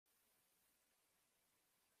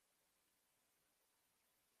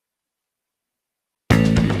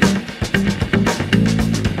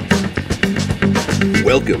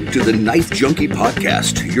Welcome to the Knife Junkie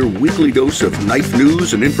podcast, your weekly dose of knife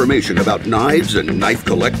news and information about knives and knife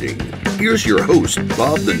collecting. Here's your host,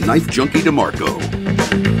 Bob the Knife Junkie DeMarco.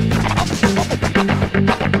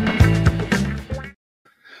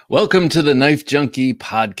 Welcome to the Knife Junkie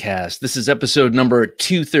podcast. This is episode number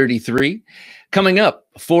 233. Coming up,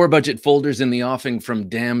 4 budget folders in the offing from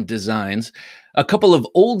Damn Designs, a couple of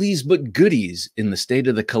oldies but goodies in the state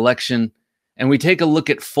of the collection, and we take a look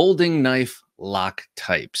at folding knife lock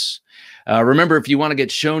types. Remember, if you want to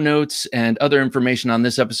get show notes and other information on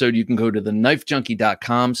this episode, you can go to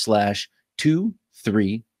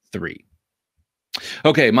TheKnifeJunkie.com/233.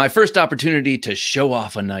 Okay, my first opportunity to show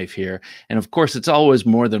off a knife here. And of course, it's always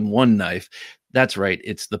more than one knife. That's right,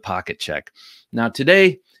 it's the pocket check. Now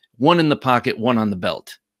today, one in the pocket, one on the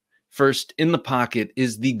belt. First, in the pocket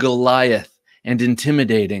is the Goliath and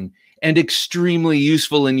intimidating and extremely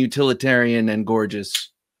useful and utilitarian and gorgeous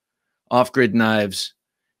off-grid knives,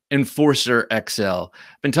 Enforcer XL.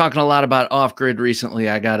 I've been talking a lot about off-grid recently.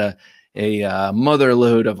 I got a mother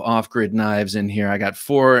load of off-grid knives in here. I got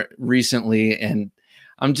 4 recently, and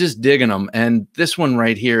I'm just digging them. And this one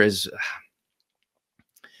right here is,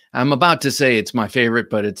 I'm about to say it's my favorite,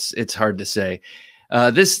 but it's hard to say.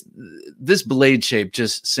 This blade shape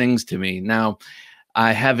just sings to me. Now,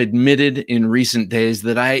 I have admitted in recent days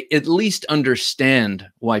that I at least understand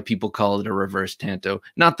why people call it a reverse tanto.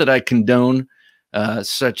 Not that I condone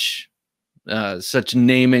such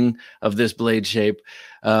naming of this blade shape,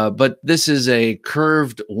 but this is a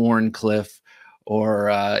curved Wharncliffe, or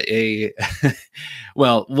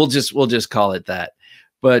well, we'll just call it that.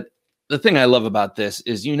 But the thing I love about this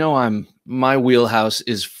is, my wheelhouse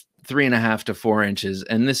is 3.5 to 4 inches,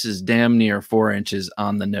 and this is damn near 4 inches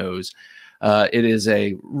on the nose. It is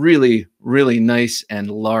a really, really nice and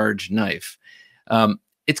large knife.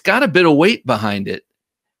 It's got a bit of weight behind it,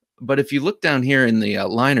 but if you look down here in the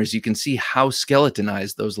liners, you can see how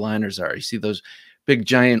skeletonized those liners are. You see those big,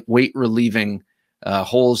 giant weight-relieving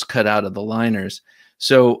holes cut out of the liners.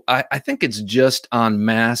 So I think it's just on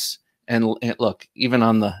mass. And look, even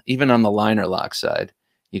on the liner lock side,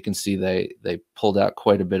 you can see they pulled out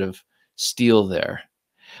quite a bit of steel there.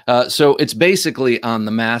 So it's basically on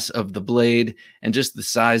the mass of the blade and just the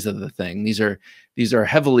size of the thing. These are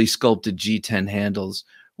heavily sculpted G10 handles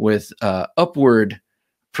with upward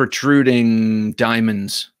protruding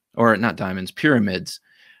diamonds, or not diamonds, pyramids.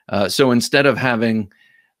 So instead of having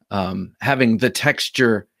the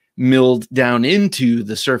texture milled down into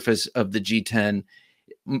the surface of the G10,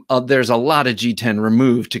 there's a lot of G10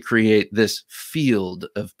 removed to create this field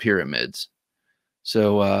of pyramids.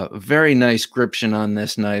 So very nice gription on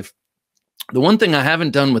this knife. The one thing I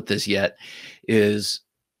haven't done with this yet is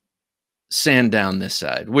sand down this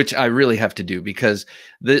side, which I really have to do, because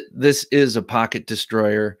this is a pocket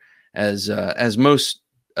destroyer, as most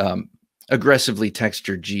aggressively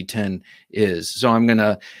textured G10 is. So I'm going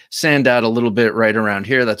to sand out a little bit right around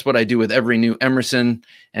here. That's what I do with every new Emerson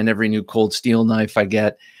and every new Cold Steel knife I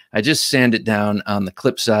get. I just sand it down on the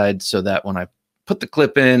clip side so that when I put the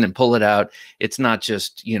clip in and pull it out, it's not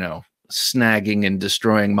just, snagging and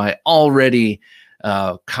destroying my already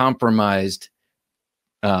compromised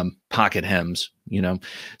pocket hems,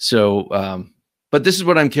 So, but this is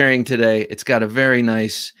what I'm carrying today. It's got a very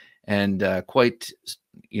nice and quite,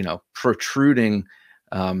 protruding,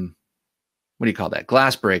 what do you call that?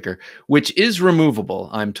 Glass breaker, which is removable,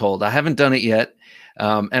 I'm told. I haven't done it yet.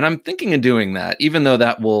 And I'm thinking of doing that, even though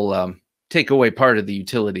that will take away part of the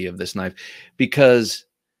utility of this knife, because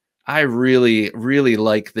I really, really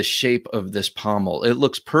like the shape of this pommel. It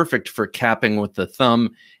looks perfect for capping with the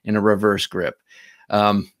thumb in a reverse grip.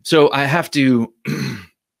 So I have to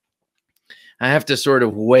sort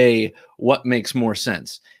of weigh what makes more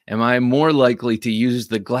sense. Am I more likely to use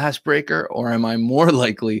the glass breaker, or am I more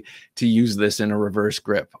likely to use this in a reverse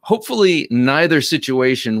grip? Hopefully neither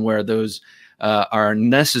situation where those are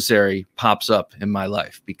necessary pops up in my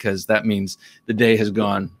life, because that means the day has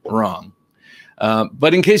gone wrong.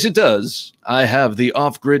 But in case it does, I have the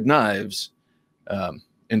off-grid knives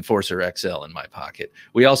Enforcer XL in my pocket.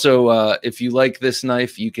 We also, if you like this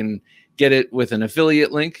knife, you can get it with an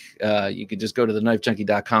affiliate link. You can just go to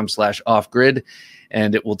TheKnifeJunkie.com/offgrid,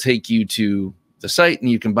 and it will take you to the site,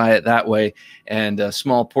 and you can buy it that way. And a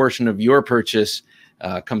small portion of your purchase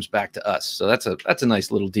comes back to us. So that's a nice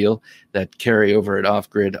little deal that Carrie over at Off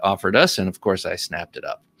Grid offered us, and of course I snapped it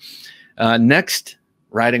up. Next,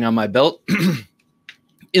 riding on my belt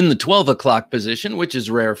in the 12 o'clock position, which is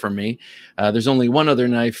rare for me. There's only one other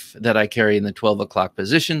knife that I carry in the 12 o'clock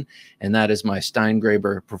position, and that is my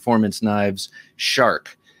Steingraber Performance Knives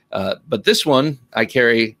Shark. But this one I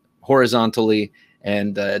carry horizontally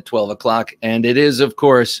and at 12 o'clock. And it is, of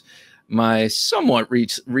course, my somewhat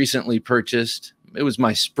recently purchased, it was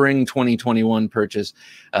my spring 2021 purchase,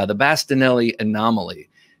 the Bastinelli Anomaly.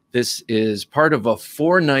 This is part of a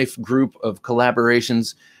 4-knife group of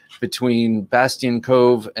collaborations between Bastian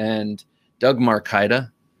Cove and Doug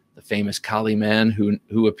Markida, the famous Kali man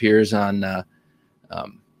who appears on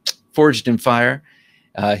Forged in Fire.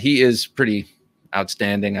 He is pretty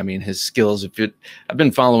outstanding. I mean, his skills, I've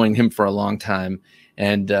been following him for a long time,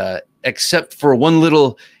 and except for one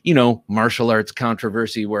little, martial arts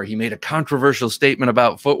controversy where he made a controversial statement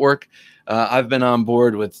about footwork, I've been on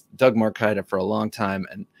board with Doug Markida for a long time,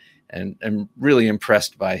 and I'm really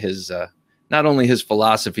impressed by his not only his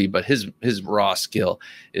philosophy, but his raw skill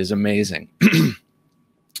is amazing.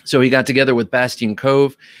 So he got together with Bastian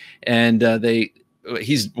Cove, and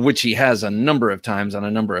which he has a number of times on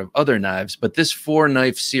a number of other knives, but this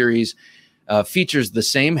 4-knife series features the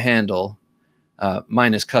same handle.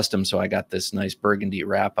 Mine is custom, so I got this nice burgundy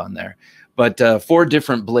wrap on there, but 4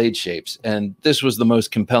 different blade shapes. And this was the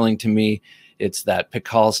most compelling to me. It's that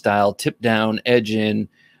Pikal style, tip down, edge in,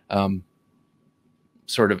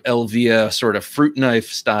 sort of Elvia, sort of fruit knife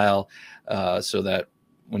style, so that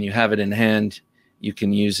when you have it in hand, you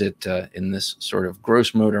can use it in this sort of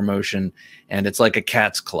gross motor motion, and it's like a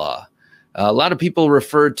cat's claw. A lot of people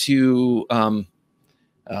refer to the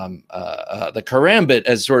karambit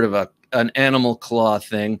as sort of an animal claw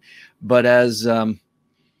thing, but as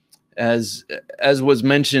was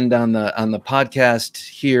mentioned on the podcast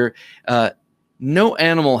here, no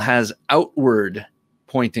animal has outward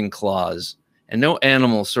pointing claws, and no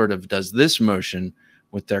animal sort of does this motion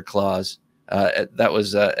with their claws. That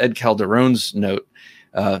was Ed Calderon's note.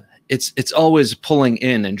 It's always pulling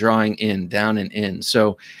in and drawing in, down and in.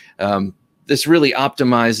 So this really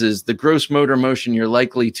optimizes the gross motor motion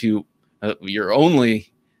you're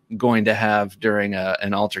only going to have during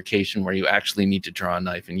an altercation where you actually need to draw a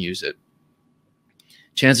knife and use it.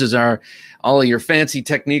 Chances are all of your fancy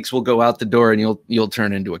techniques will go out the door, and you'll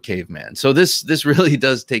turn into a caveman. So this really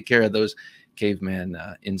does take care of those caveman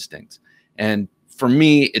instincts. And for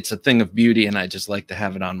me, it's a thing of beauty, and I just like to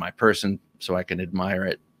have it on my person so I can admire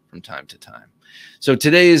it from time to time. So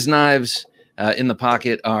today's knives in the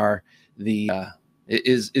pocket are the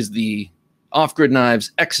Off-Grid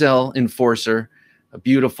Knives XL Enforcer, a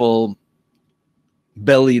beautiful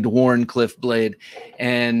bellied Wharncliffe blade,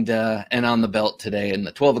 and on the belt today in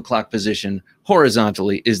the 12 o'clock position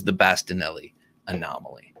horizontally is the Bastinelli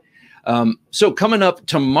Anomaly. So coming up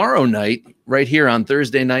tomorrow night, right here on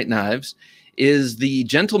Thursday Night Knives, is the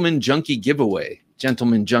Gentleman Junkie giveaway.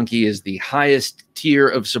 Gentleman Junkie is the highest tier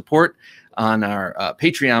of support on our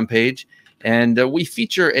Patreon page, and we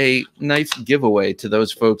feature a knife giveaway to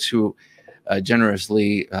those folks who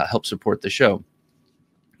generously help support the show.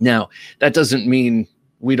 Now, that doesn't mean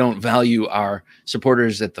we don't value our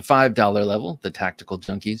supporters at the $5 level, the Tactical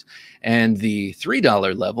Junkies, and the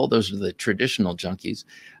 $3 level. Those are the traditional junkies.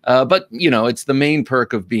 But, it's the main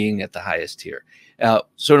perk of being at the highest tier.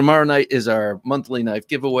 So tomorrow night is our monthly knife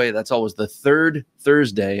giveaway. That's always the third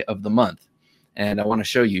Thursday of the month. And I want to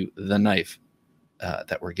show you the knife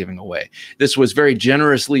that we're giving away. This was very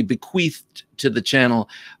generously bequeathed to the channel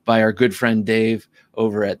by our good friend Dave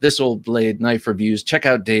over at This Old Blade Knife Reviews. Check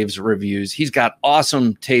out Dave's reviews. He's got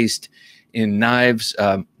awesome taste in knives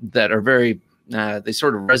that are very, they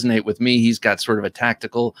sort of resonate with me. He's got sort of a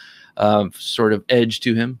tactical sort of edge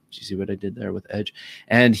to him. Did you see what I did there with edge?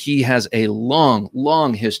 And he has a long,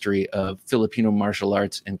 long history of Filipino martial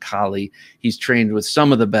arts and Kali. He's trained with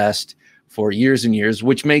some of the best for years and years,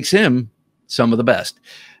 which makes him some of the best.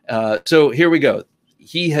 So here we go.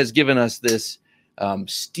 He has given us this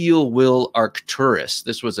Steel Will Arcturus.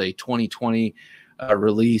 This was a 2020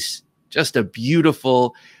 release. Just a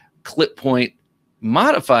beautiful clip point,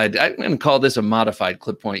 modified. I'm going to call this a modified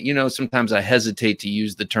clip point. Sometimes I hesitate to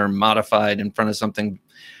use the term modified in front of something,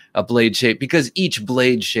 a blade shape, because each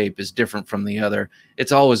blade shape is different from the other.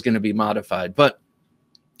 It's always going to be modified. But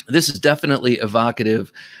this is definitely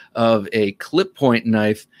evocative of a clip point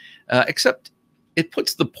knife, except it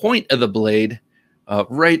puts the point of the blade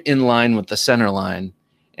right in line with the center line.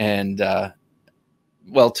 And,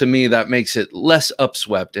 well, to me, that makes it less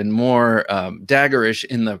upswept and more daggerish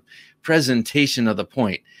in the presentation of the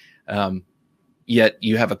point. Yet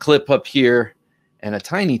you have a clip up here and a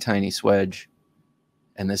tiny, tiny swedge,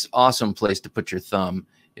 and this awesome place to put your thumb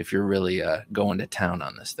if you're really going to town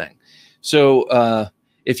on this thing. So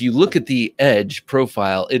if you look at the edge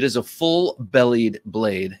profile, it is a full bellied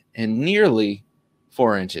blade and nearly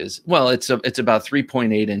 4 inches. Well, it's about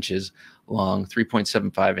 3.8 inches long,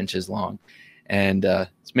 3.75 inches long, and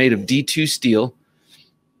it's made of D2 steel.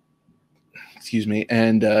 excuse me,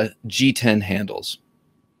 and G10 handles.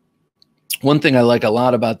 One thing I like a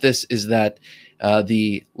lot about this is that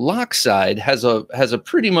the lock side has a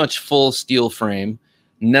pretty much full steel frame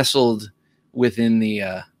nestled within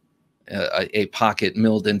the a pocket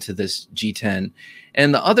milled into this G10,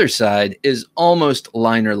 and the other side is almost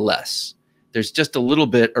linerless. There's just a little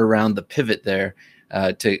bit around the pivot there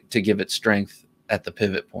to give it strength at the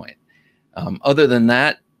pivot point. Other than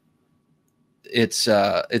that, it's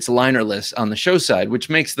linerless on the show side, which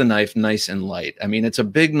makes the knife nice and light. I mean, it's a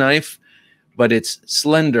big knife, but it's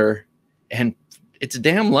slender and it's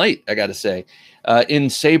damn light, I gotta say. In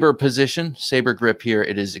saber position, saber grip here,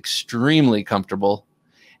 it is extremely comfortable.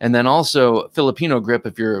 And then also Filipino grip,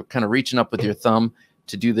 if you're kind of reaching up with your thumb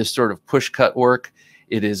to do this sort of push cut work,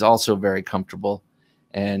 it is also very comfortable.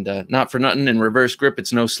 And not for nothing, in reverse grip,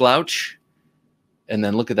 it's no slouch. And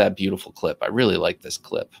then look at that beautiful clip. I really like this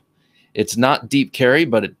clip. It's not deep carry,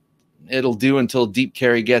 but it'll do until deep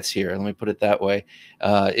carry gets here. Let me put it that way.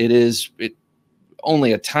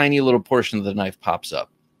 Only a tiny little portion of the knife pops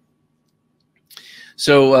up.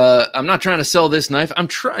 So I'm not trying to sell this knife. I'm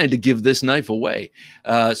trying to give this knife away.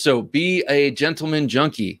 So be a gentleman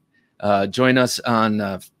junkie. Join us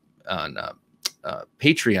on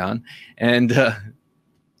Patreon. And,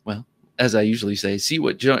 well, as I usually say, see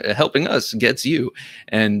what helping us gets you.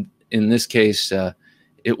 And in this case,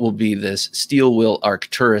 it will be this Steel Will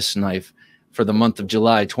Arcturus knife for the month of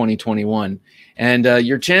July 2021. And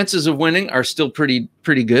your chances of winning are still pretty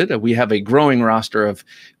good. We have a growing roster of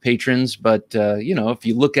patrons, but you know, if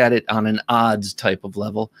you look at it on an odds type of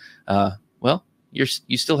level, well, you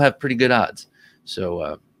still have pretty good odds.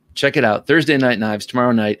 So check it out. Thursday Night Knives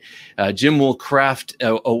tomorrow night. Jim will craft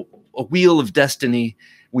a wheel of destiny.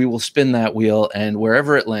 We will spin that wheel, and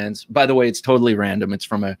wherever it lands. By the way, it's totally random. It's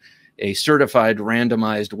from a certified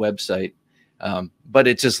randomized website, but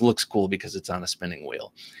it just looks cool because it's on a spinning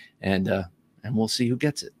wheel, and we'll see who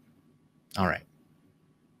gets it. All right.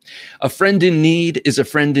 A friend in need is a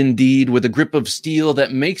friend indeed, with a grip of steel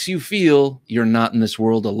that makes you feel you're not in this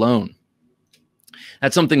world alone.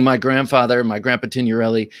 That's something my grandfather, my Grandpa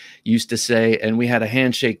Signorelli, used to say, and we had a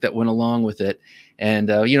handshake that went along with it. And,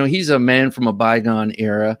 you know, he's a man from a bygone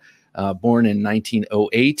era, born in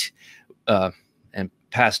 1908, and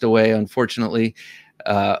passed away, unfortunately,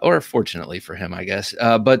 or fortunately for him, I guess.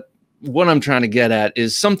 But what I'm trying to get at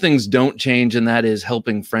is some things don't change, and that is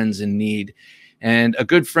helping friends in need. And a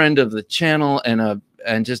good friend of the channel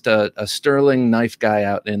and just a sterling knife guy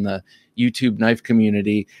out in the YouTube knife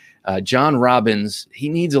community, John Robbins, he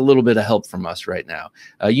needs a little bit of help from us right now.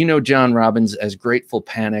 You know John Robbins as Grateful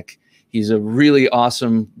Panic. He's a really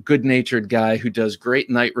awesome, good-natured guy who does great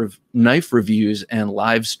knife reviews and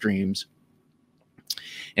live streams.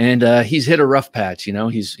 And he's hit a rough patch. You know,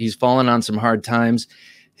 he's fallen on some hard times.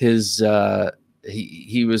 He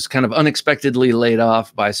was kind of unexpectedly laid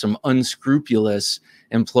off by some unscrupulous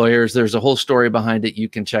employers. There's a whole story behind it you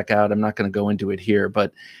can check out. I'm not going to go into it here,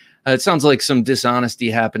 but it sounds like some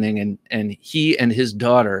dishonesty happening, and he and his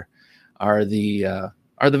daughter are the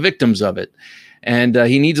victims of it. And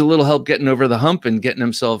he needs a little help getting over the hump and getting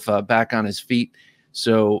himself back on his feet.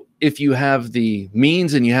 So if you have the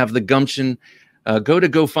means and you have the gumption, go to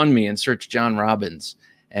GoFundMe and search John Robbins,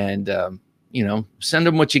 and you know, send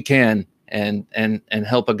him what you can and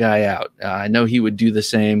help a guy out. I know he would do the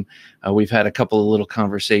same. We've had a couple of little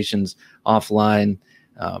conversations offline,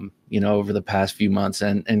 you know, over the past few months,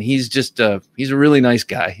 and he's just he's a really nice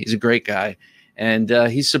guy. He's a great guy, and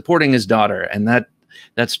he's supporting his daughter, and that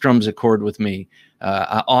strums a chord with me.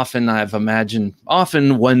 Often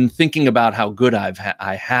when thinking about how good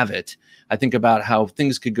I have it, I think about how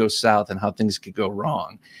things could go south and how things could go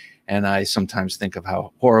wrong. And I sometimes think of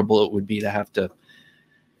how horrible it would be to have to,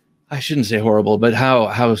 I shouldn't say horrible, but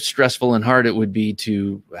how stressful and hard it would be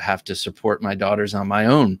to have to support my daughters on my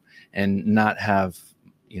own and not have,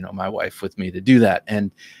 you know, my wife with me to do that.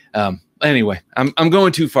 And anyway, I'm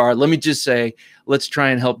going too far. Let me just say, let's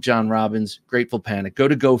try and help John Robbins, Grateful Panic. Go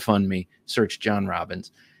to GoFundMe, search John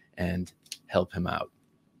Robbins, and help him out.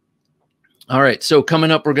 All right, so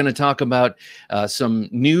coming up, we're going to talk about some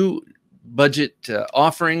new budget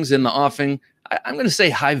offerings in the offing. I'm going to say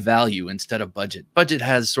high value instead of budget. Budget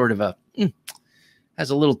has sort of has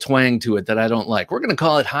a little twang to it that I don't like. We're going to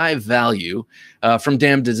call it high value from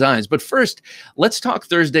Damn Designs. But first, let's talk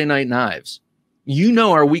Thursday Night Knives. You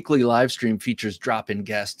know, our weekly live stream features drop-in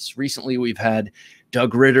guests. Recently, we've had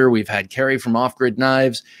Doug Ritter. We've had Kerry from Off Grid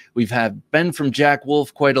Knives. We've had Ben from Jack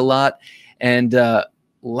Wolf quite a lot. And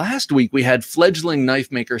last week, we had fledgling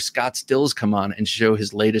knife maker Scott Stills come on and show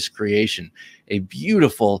his latest creation, a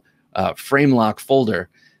beautiful frame lock folder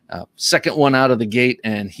second one out of the gate,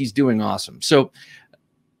 and he's doing awesome. So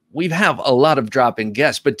we have a lot of drop-in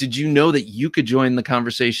guests, but did you know that you could join the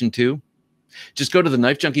conversation too? Just go to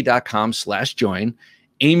theknifejunkie.com/join,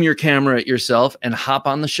 aim your camera at yourself, and hop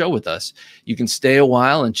on the show with us. You can stay a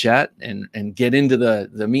while and chat and get into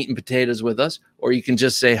the meat and potatoes with us, or you can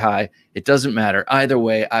just say hi. It doesn't matter. Either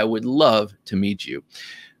way, I would love to meet you.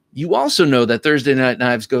 You also know that Thursday Night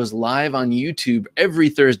Knives goes live on YouTube every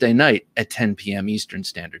Thursday night at 10 p.m. Eastern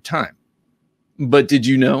Standard Time. But did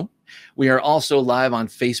you know we are also live on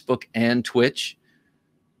Facebook and Twitch?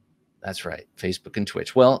 That's right, Facebook and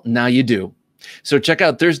Twitch. Well, now you do. So check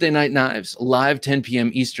out Thursday Night Knives live 10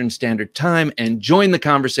 p.m. Eastern Standard Time and join the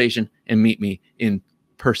conversation and meet me in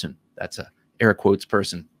person. That's a air quotes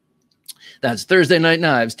person. That's Thursday Night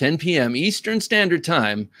Knives 10 p.m. Eastern Standard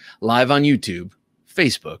Time live on YouTube,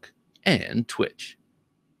 Facebook, and Twitch.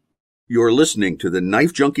 You're listening to the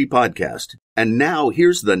Knife Junkie podcast. And now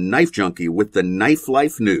here's the Knife Junkie with the Knife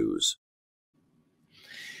Life News.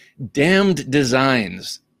 Damned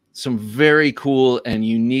Designs. Some very cool and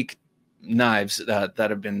unique knives that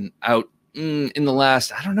have been out in the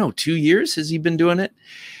last, I don't know, 2 years. Has he been doing it?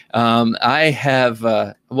 I have,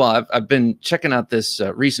 I've been checking out this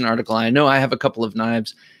recent article. I know I have a couple of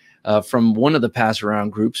knives from one of the pass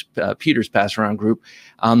around groups, Peter's pass around group,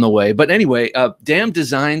 on the way. But anyway, Damned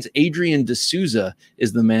Designs, Adrian D'Souza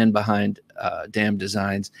is the man behind Damned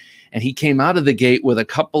Designs. And he came out of the gate with a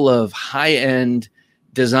couple of high-end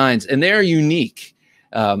designs, and they're unique.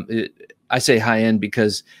 I say high-end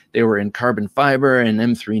because they were in carbon fiber and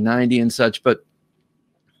M390 and such, but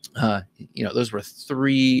those were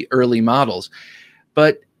 3 early models.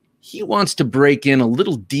 But he wants to break in a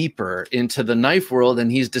little deeper into the knife world, and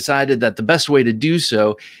he's decided that the best way to do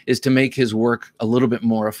so is to make his work a little bit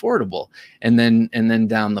more affordable. And then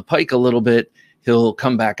down the pike a little bit, he'll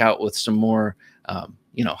come back out with some more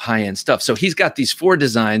high-end stuff. So he's got these 4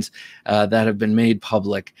 designs that have been made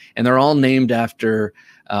public, and they're all named after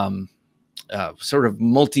sort of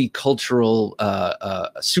multicultural,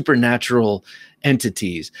 supernatural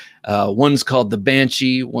entities. One's called the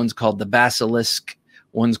Banshee, one's called the Basilisk,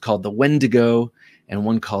 one's called the Wendigo, and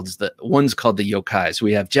one's called the Yokai. So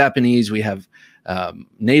we have Japanese, we have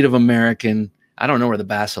Native American. I don't know where the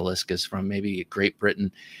Basilisk is from, maybe Great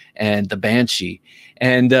Britain, and the Banshee.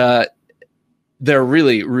 And they're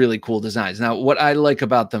really, really cool designs. Now, what I like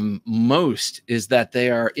about them most is that they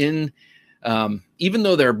are in, even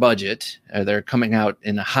though they're budget, they're coming out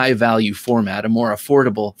in a high value format, a more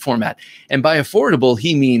affordable format. And by affordable,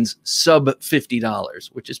 he means sub $50,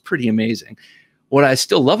 which is pretty amazing. What I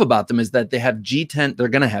still love about them is that they have G10, they're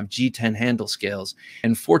going to have G10 handle scales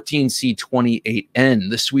and 14C28N,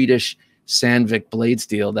 the Swedish Sandvik blade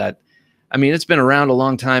steel that, I mean, it's been around a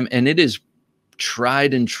long time and it is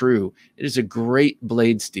tried and true. It is a great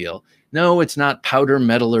blade steel. No, it's not powder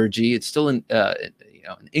metallurgy. It's still an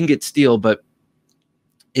ingot steel, but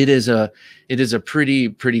it is a pretty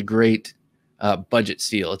great budget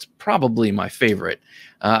steel. It's probably my favorite.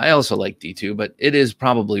 I also like D2, but it is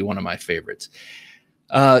probably one of my favorites.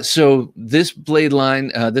 So this blade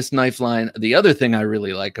line, this knife line, the other thing I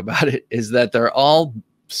really like about it is that they're all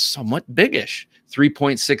somewhat biggish.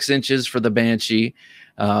 3.6 inches for the Banshee.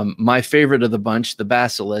 My favorite of the bunch, the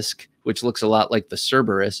Basilisk, which looks a lot like the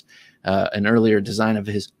Cerberus, an earlier design of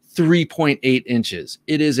his, 3.8 inches.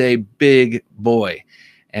 It is a big boy.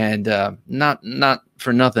 And not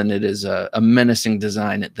for nothing, it is a menacing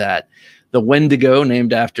design at that. The Wendigo,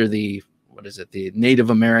 named after the Native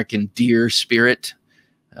American deer spirit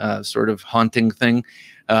sort of haunting thing,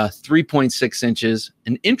 3.6 inches.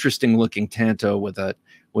 An interesting looking tanto with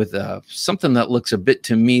something that looks a bit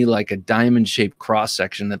to me like a diamond-shaped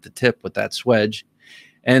cross-section at the tip with that swedge.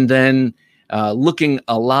 And then looking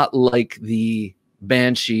a lot like the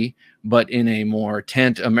Banshee, but in a more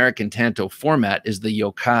American tanto format, is the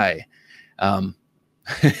Yokai. And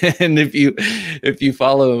if you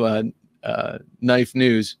follow Knife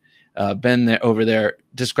News, Ben over there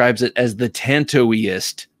describes it as the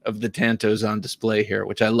tantoiest of the tantos on display here,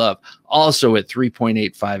 which I love. Also at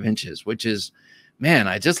 3.85 inches, which is, man,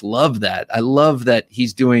 I just love that. I love that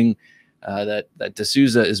he's doing that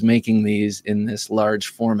D'Souza is making these in this large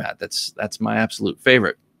format. That's my absolute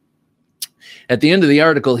favorite. At the end of the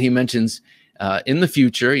article, he mentions in the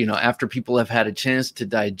future, after people have had a chance to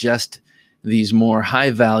digest these more high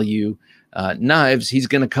value knives, he's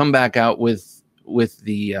going to come back out with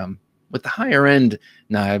the higher end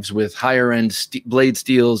knives, with higher end blade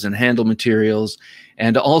steels and handle materials,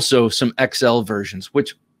 and also some XL versions,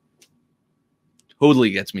 which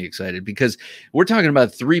totally gets me excited, because we're talking about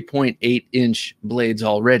 3.8-inch blades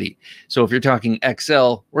already. So if you're talking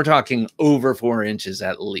XL, we're talking over 4 inches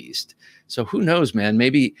at least. So who knows, man?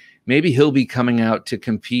 Maybe he'll be coming out to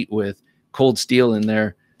compete with Cold Steel in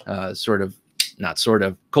their Cold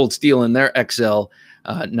Steel in their XL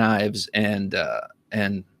knives, and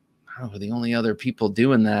the only other people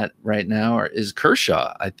doing that right now is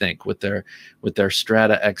Kershaw, I think, with their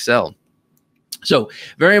Strata XL. So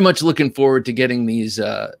very much looking forward to getting these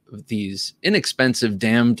inexpensive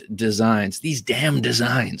damned designs,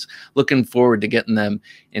 looking forward to getting them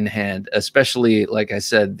in hand, especially, like I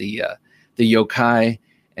said, the Yokai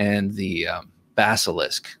and the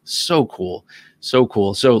Basilisk. So cool. So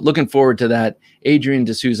cool. So looking forward to that. Adrian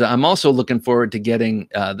D'Souza. I'm also looking forward to getting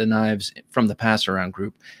the knives from the Pass Around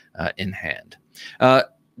group in hand.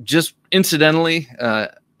 Just incidentally, I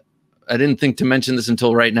didn't think to mention this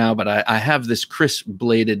until right now, but I have this crisp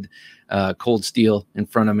bladed Cold Steel in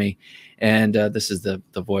front of me, and this is the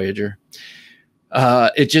Voyager.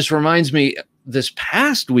 It just reminds me, this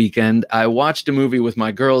past weekend, I watched a movie with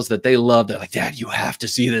my girls that they loved. They're like, Dad, you have to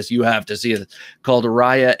see this. You have to see it. Called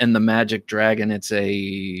Raya and the Magic Dragon. I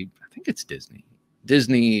think it's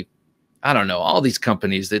Disney. I don't know, all these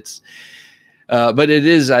companies. But it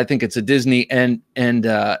is, I think it's a Disney, and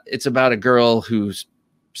it's about a girl who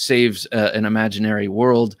saves an imaginary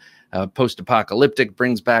world, post-apocalyptic,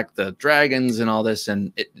 brings back the dragons and all this,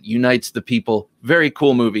 and it unites the people. Very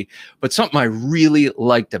cool movie. But something I really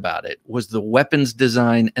liked about it was the weapons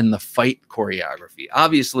design and the fight choreography.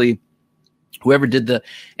 Obviously, whoever did the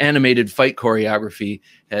animated fight choreography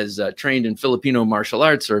has trained in Filipino martial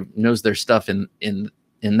arts or knows their stuff in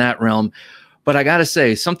that realm. But I got to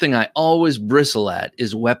say, something I always bristle at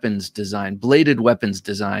is weapons design, bladed weapons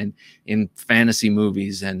design in fantasy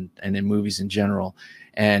movies and in movies in general.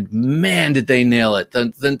 And man, did they nail it.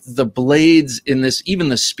 The blades in this, even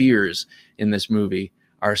the spears in this movie,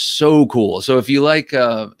 are so cool. So if you like,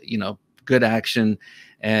 good action,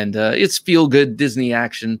 and it's feel-good Disney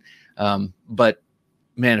action, but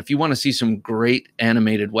man, if you want to see some great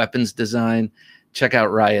animated weapons design, check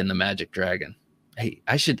out Raya and the Magic Dragon. Hey,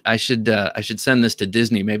 I should send this to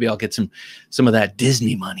Disney. Maybe I'll get some of that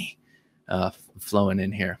Disney money flowing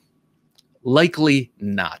in here. Likely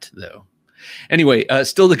not, though. Anyway,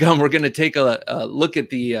 still to come, we're going to take a look at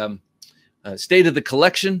the state of the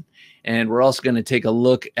collection, and we're also going to take a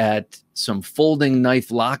look at some folding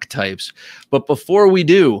knife lock types. But before we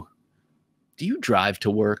do you drive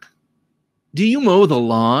to work? Do you mow the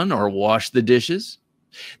lawn or wash the dishes?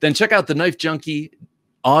 Then check out the Knife Junkie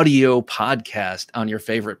audio podcast on your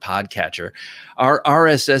favorite podcatcher. Our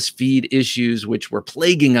RSS feed issues, which were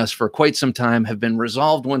plaguing us for quite some time, have been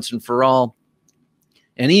resolved once and for all.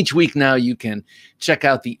 And each week now you can check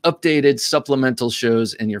out the updated supplemental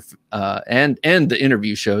shows and your and the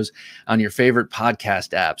interview shows on your favorite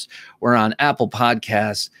podcast apps. We're on Apple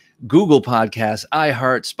Podcasts, Google Podcasts,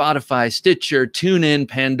 iHeart, Spotify, Stitcher, TuneIn,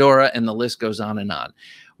 Pandora, and the list goes on and on.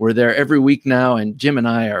 We're there every week now, and Jim and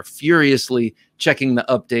I are furiously checking the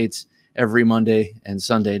updates every Monday and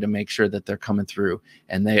Sunday to make sure that they're coming through,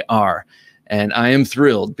 and they are. And I am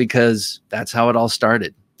thrilled, because that's how it all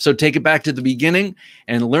started. So take it back to the beginning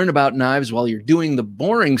and learn about knives while you're doing the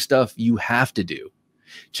boring stuff you have to do.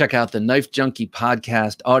 Check out the Knife Junkie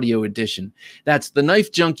podcast audio edition. That's the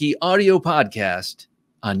Knife Junkie audio podcast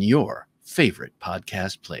on your favorite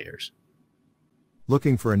podcast players.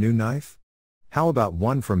 Looking for a new knife? How about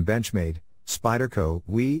one from Benchmade, Spyderco,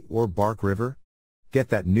 WE, or Bark River? Get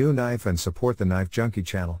that new knife and support the Knife Junkie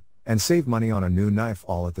channel, and save money on a new knife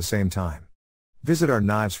all at the same time. Visit our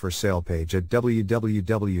knives for sale page at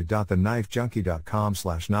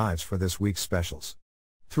www.theknifejunkie.com/knives for this week's specials.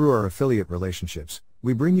 Through our affiliate relationships,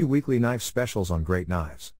 we bring you weekly knife specials on great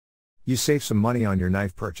knives. You save some money on your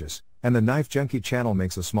knife purchase, and the Knife Junkie channel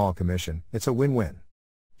makes a small commission. It's a win-win.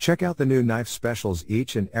 Check out the new knife specials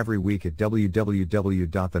each and every week at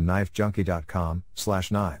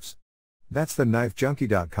www.theknifejunkie.com/knives. That's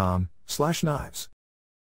theknifejunkie.com/knives.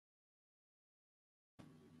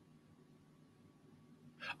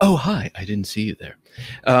 Oh, hi. I didn't see you there.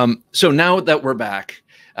 So now that we're back,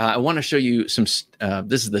 I want to show you some,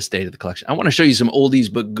 this is the state of the collection. I want to show you some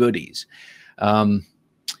oldies but goodies.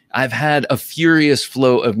 I've had a furious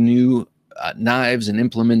flow of new knives and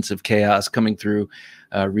implements of chaos coming through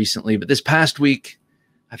recently, but this past week,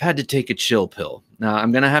 I've had to take a chill pill. Now,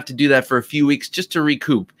 I'm going to have to do that for a few weeks just to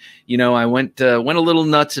recoup. You know, I went a little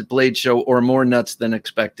nuts at Blade Show, or more nuts than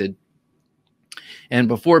expected. And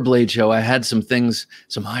before Blade Show, I had some things,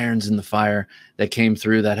 some irons in the fire that came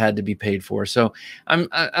through that had to be paid for. So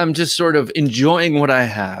I'm just sort of enjoying what I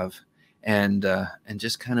have and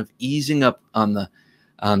just kind of easing up on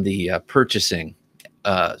the purchasing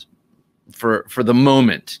for the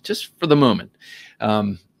moment, just for the moment.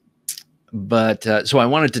 So I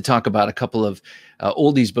wanted to talk about a couple of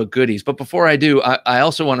oldies but goodies. But before I do, I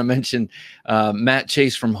also want to mention Matt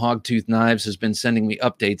Chase from Hogtooth Knives has been sending me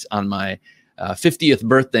updates on my 50th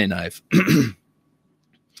birthday knife,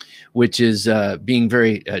 which is being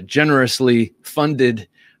very generously funded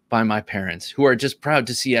by my parents, who are just proud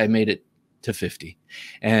to see I made it to 50.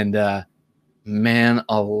 And man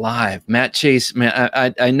alive, Matt Chase, man,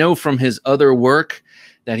 I know from his other work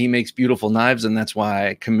that he makes beautiful knives, and that's why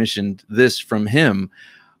I commissioned this from him.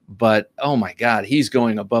 But oh my God, he's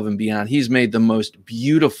going above and beyond. He's made the most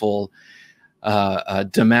beautiful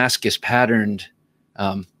Damascus patterned.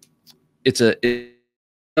 It's a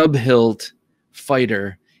sub-hilt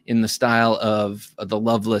fighter in the style of the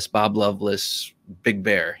Loveless, Bob Loveless Big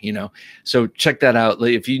Bear, you know. So check that out.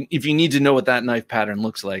 If you need to know what that knife pattern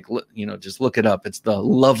looks like, you know, just look it up. It's the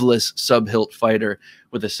Loveless sub-hilt fighter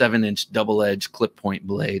with a 7-inch double-edged clip point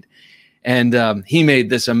blade. And he made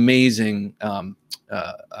this amazing, what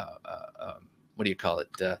do you call it?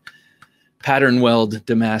 Pattern weld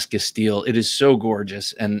Damascus steel. It is so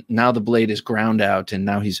gorgeous. And now the blade is ground out, and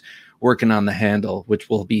now he's working on the handle, which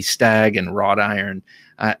will be stag and wrought iron.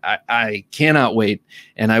 I cannot wait.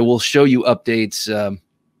 And I will show you updates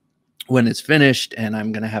when it's finished. And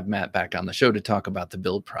I'm going to have Matt back on the show to talk about the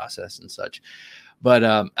build process and such.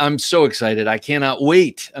 But I'm so excited. I cannot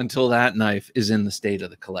wait until that knife is in the state of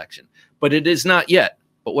the collection. But it is not yet.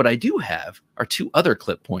 But what I do have are two other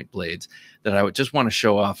clip point blades that I would just want to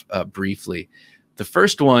show off briefly. The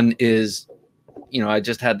first one is, you know, I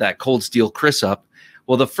just had that Cold Steel Chris up.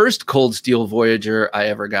 Well, the first Cold Steel Voyager I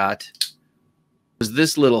ever got was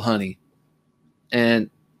this little honey. And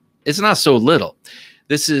it's not so little.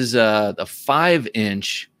 This is the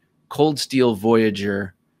 5-inch Cold Steel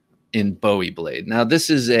Voyager in Bowie blade. Now, this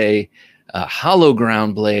is a hollow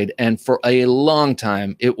ground blade, and for a long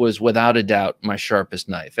time, it was without a doubt my sharpest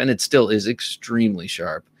knife, and it still is extremely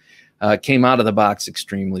sharp. Came out of the box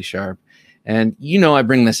extremely sharp. And, you know, I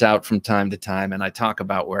bring this out from time to time, and I talk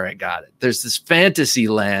about where I got it. There's this fantasy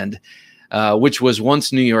land, which was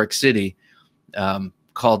once New York City,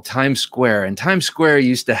 called Times Square. And Times Square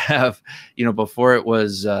used to have, you know, before it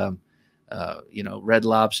was, you know, Red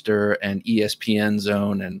Lobster and ESPN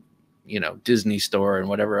Zone and, you know, Disney Store and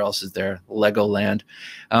whatever else is there, Legoland.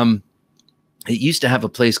 It used to have a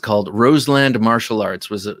place called Roseland Martial Arts,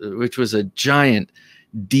 which was a giant,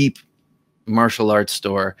 deep martial arts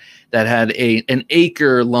store that had an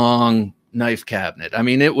acre-long knife cabinet. I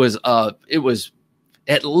mean, it was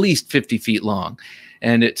at least 50 feet long,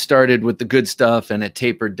 and it started with the good stuff, and it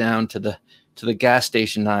tapered down to the gas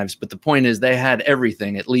station knives. But the point is, they had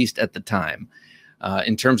everything, at least at the time,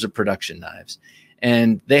 in terms of production knives.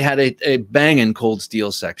 And they had a banging cold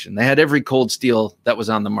steel section. They had every cold steel that was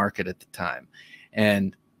on the market at the time.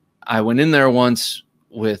 And I went in there once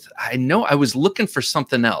with, I was looking for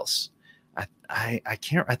something else. I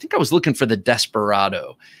think I was looking for the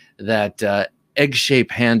Desperado, that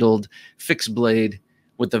egg-shaped handled fixed blade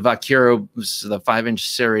with the Vaquero, the 5-inch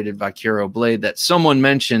serrated Vaquero blade that someone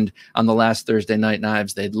mentioned on the last Thursday Night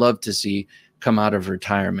Knives they'd love to see come out of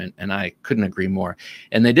retirement, and I couldn't agree more.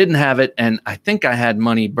 And they didn't have it, and I think I had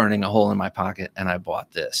money burning a hole in my pocket, and I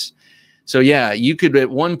bought this. So yeah, you could at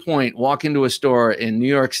one point walk into a store in New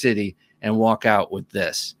York City and walk out with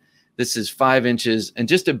this. This is 5 inches and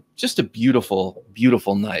just a beautiful,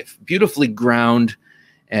 beautiful knife, beautifully ground.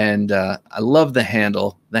 And I love the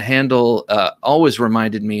handle. The handle always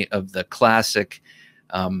reminded me of the classic,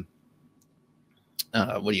 what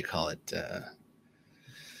do you call it?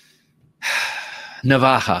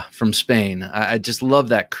 Navaja from Spain. I just love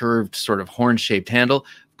that curved sort of horn-shaped handle.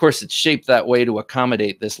 Of course, it's shaped that way to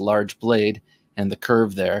accommodate this large blade and the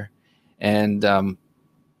curve there. And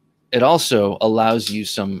it also allows you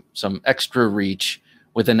some extra reach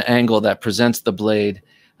with an angle that presents the blade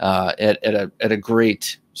at a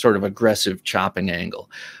great sort of aggressive chopping angle.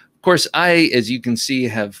 Of course, as you can see,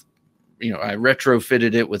 have, you know, I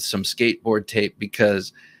retrofitted it with some skateboard tape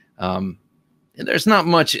because there's not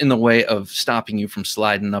much in the way of stopping you from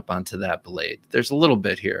sliding up onto that blade. There's a little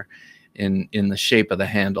bit here in the shape of the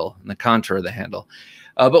handle and the contour of the handle.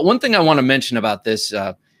 But one thing I want to mention about this,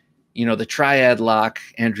 you know, the Triad Lock,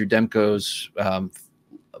 Andrew Demko's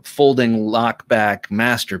folding lock back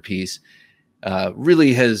masterpiece,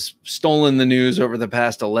 really has stolen the news over the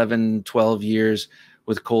past 11, 12 years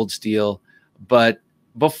with Cold Steel. But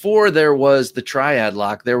before there was the Triad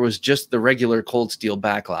Lock, there was just the regular Cold Steel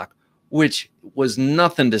backlock, which was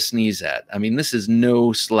nothing to sneeze at. I mean, this is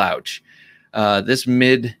no slouch. This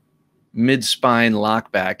mid mid-spine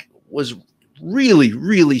lock back was really,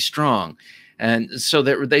 really strong. And so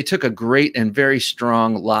they took a great and very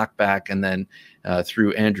strong lock back, and then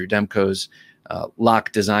through Andrew Demko's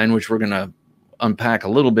lock design, which we're going to unpack a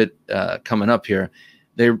little bit coming up here,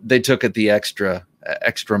 they took it the extra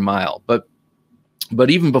mile. But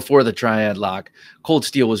even before the Triad Lock, Cold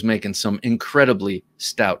Steel was making some incredibly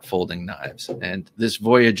stout folding knives. And this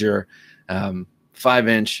Voyager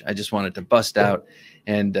 5-inch, I just wanted to bust out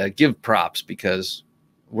and give props, because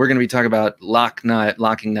we're going to be talking about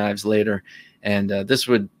locking knives later. And this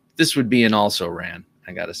would be an also ran,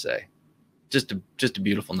 I got to say. Just a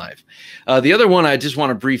beautiful knife. The other one I just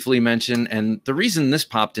want to briefly mention, and the reason this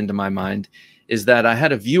popped into my mind is that I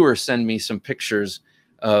had a viewer send me some pictures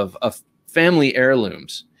of family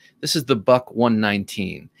heirlooms. This is the Buck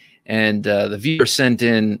 119, and the viewer sent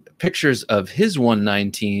in pictures of his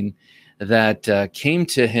 119 that came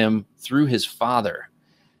to him through his father.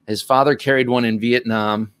 His father carried one in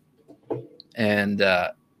Vietnam, and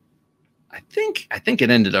I think it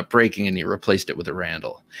ended up breaking, and he replaced it with a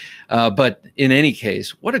Randall. But in any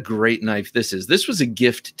case, what a great knife this is. This was a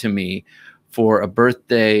gift to me for a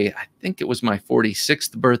birthday. I think it was my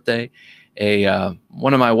 46th birthday.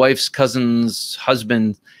 One of my wife's cousin's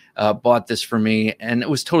husband bought this for me, and it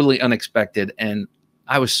was totally unexpected. And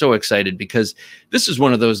I was so excited, because this is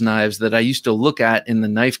one of those knives that I used to look at in the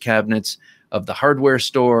knife cabinets of the hardware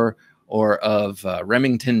store, or of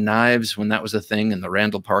Remington Knives, when that was a thing in the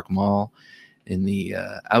Randall Park Mall in the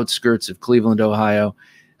outskirts of Cleveland, Ohio.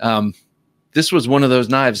 This was one of those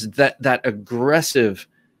knives, that aggressive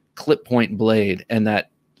clip point blade and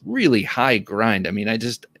that really high grind. I mean,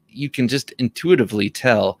 you can just intuitively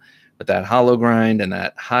tell with that hollow grind and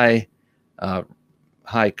that high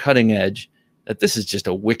cutting edge that this is just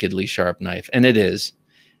a wickedly sharp knife. And it is.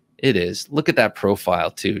 Look at that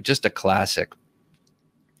profile too. Just a classic.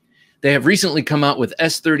 They have recently come out with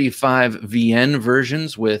S35 VN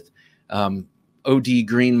versions with OD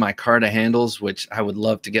green micarta handles, which I would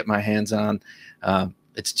love to get my hands on.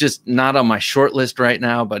 It's just not on my short list right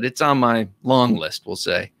now, but it's on my long list, we'll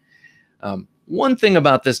say. One thing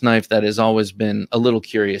about this knife that has always been a little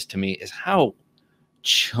curious to me is how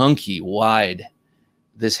chunky wide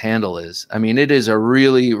this handle is. I mean, it is a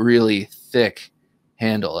really, really thick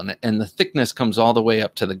handle, and the thickness comes all the way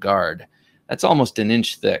up to the guard. That's almost an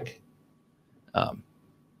inch thick.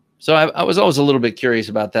 So I was always a little bit curious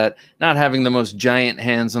about that. Not having the most giant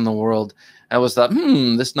hands in the world, I always thought,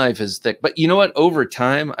 this knife is thick. But you know what? Over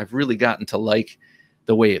time, I've really gotten to like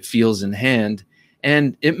the way it feels in hand.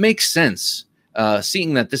 And it makes sense.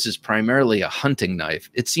 Seeing that this is primarily a hunting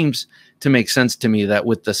knife, it seems to make sense to me that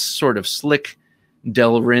with the sort of slick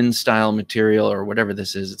Delrin style material, or whatever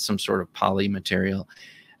this is, it's some sort of poly material,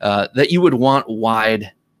 that you would want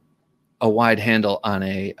a wide handle on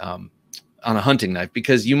a hunting knife,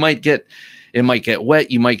 because it might get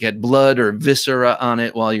wet, you might get blood or viscera on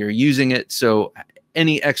it while you're using it. So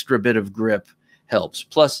any extra bit of grip helps.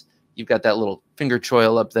 Plus, you've got that little finger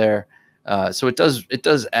choil up there, so it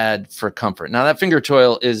does add for comfort. Now that finger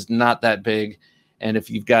choil is not that big, and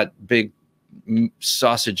if you've got big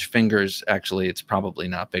sausage fingers, actually, it's probably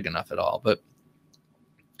not big enough at all. But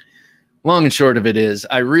long and short of it is,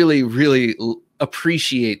 I really, really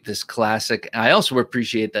appreciate this classic. I also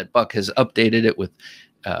appreciate that Buck has updated it with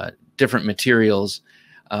different materials,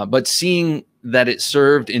 but seeing that it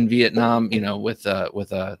served in Vietnam, with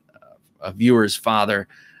a viewer's father,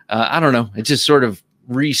 I don't know, it just sort of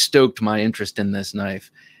re-stoked my interest in this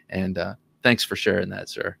knife. And thanks for sharing that,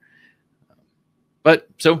 sir. But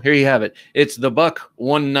so here you have it. It's the Buck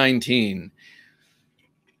 119,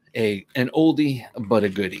 an oldie but a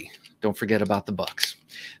goodie. Don't forget about the Bucks.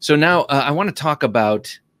 So now I want to talk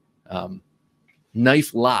about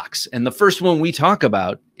knife locks. And the first one we talk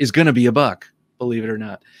about is going to be a Buck, believe it or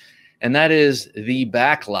not. And that is the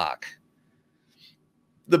back lock.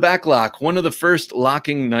 The back lock, one of the first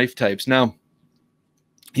locking knife types. Now,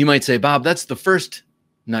 you might say, Bob, that's the first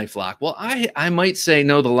knife lock. Well, I might say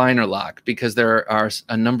no, the liner lock, because there are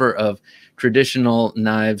a number of traditional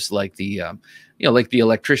knives like the like the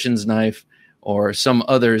electrician's knife, or some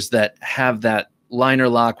others that have that liner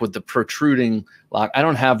lock with the protruding lock. I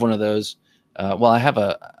don't have one of those. Well,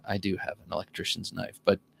 I do have an electrician's knife,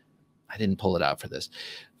 but I didn't pull it out for this.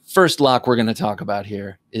 First lock we're going to talk about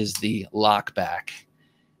here is the lock back.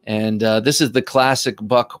 And this is the classic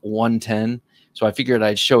Buck 110. So I figured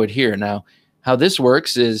I'd show it here. Now, how this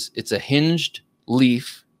works is it's a hinged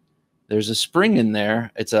leaf. There's a spring in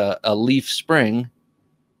there. It's a leaf spring.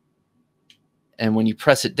 And when you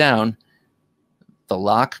press it down, the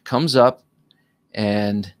lock comes up,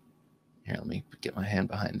 and here, let me get my hand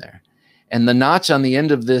behind there. And the notch on the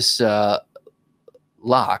end of this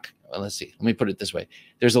lock, well, let's see, let me put it this way.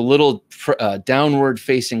 There's a little downward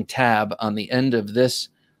facing tab on the end of this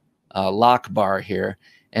lock bar here,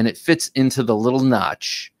 and it fits into the little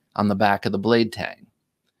notch on the back of the blade tang.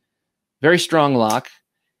 Very strong lock.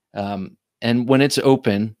 And when it's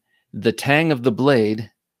open, the tang of the blade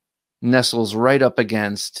nestles right up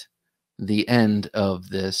against the end of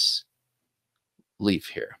this leaf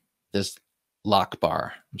here, this lock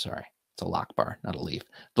bar. I'm sorry, it's a lock bar, not a leaf.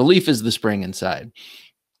 The leaf is the spring inside.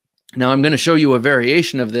 Now I'm going to show you a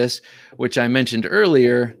variation of this, which I mentioned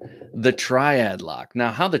earlier, the Triad Lock.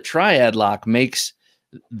 Now, how the Triad Lock makes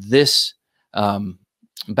this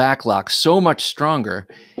back lock so much stronger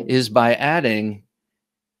is by adding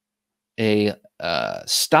a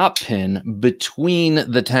stop pin between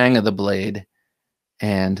the tang of the blade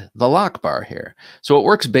and the lock bar here. So it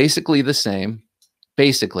works basically the same,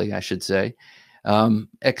 basically, I should say,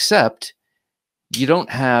 except you don't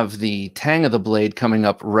have the tang of the blade coming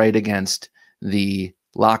up right against the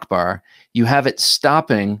lock bar. You have it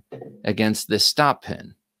stopping against this stop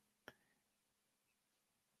pin.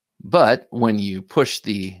 But when you push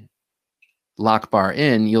the lock bar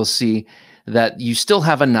in, you'll see that you still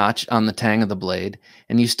have a notch on the tang of the blade,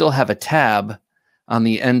 and you still have a tab on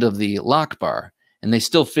the end of the lock bar, and they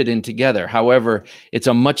still fit in together. However, it's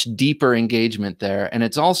a much deeper engagement there, and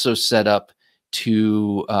it's also set up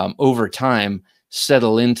to, over time,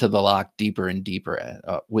 settle into the lock deeper and deeper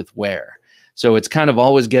with wear. So it's kind of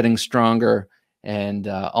always getting stronger and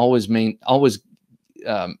always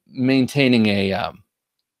maintaining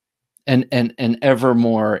an ever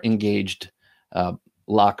more engaged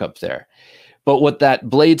lock up there. But what that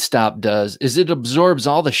blade stop does is it absorbs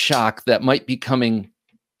all the shock that might be coming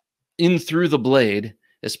in through the blade,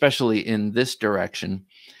 especially in this direction,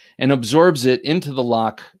 and absorbs it into the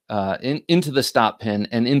lock, into the stop pin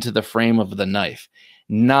and into the frame of the knife,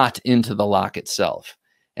 not into the lock itself.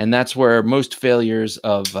 And that's where most failures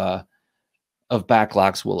of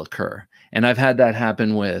backlocks will occur. And I've had that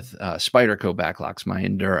happen with Spyderco backlocks, my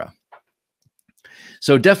Endura.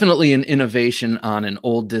 So definitely an innovation on an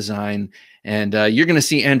old design. And you're going to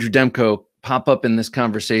see Andrew Demko pop up in this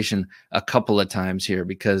conversation a couple of times here,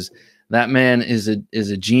 because that man is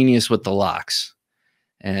a genius with the locks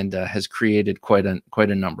and has created quite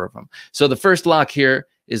a number of them. So the first lock here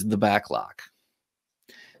is the back lock.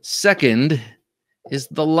 Second is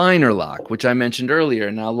the liner lock, which I mentioned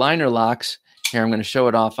earlier. Now, liner locks, here I'm going to show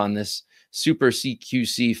it off on this Super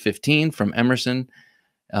CQC 15 from Emerson.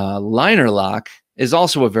 Liner lock is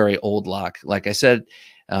also a very old lock. Like I said,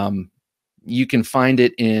 you can find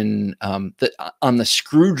it in on the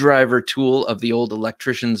screwdriver tool of the old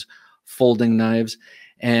electrician's folding knives,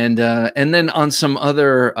 and then on some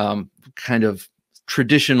other kind of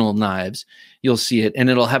traditional knives, you'll see it, and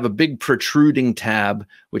it'll have a big protruding tab,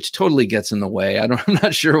 which totally gets in the way. I'm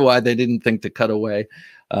not sure why they didn't think to cut away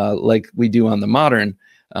like we do on the modern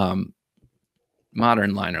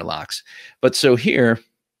liner locks. But so here,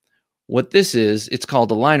 what this is, it's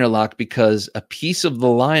called a liner lock because a piece of the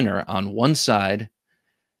liner on one side,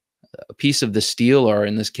 a piece of the steel, or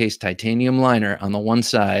in this case, titanium liner on the one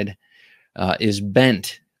side is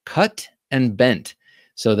bent, cut and bent,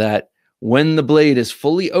 so that when the blade is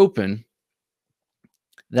fully open,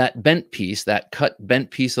 that bent piece, that cut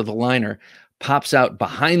bent piece of the liner pops out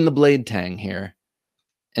behind the blade tang here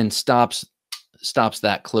and stops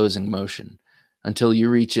that closing motion until you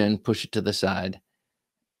reach in, push it to the side,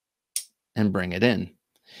 and bring it in.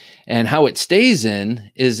 And how it stays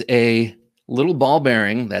in is a little ball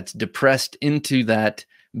bearing that's depressed into that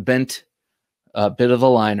bent bit of the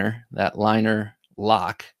liner, that liner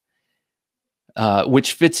lock,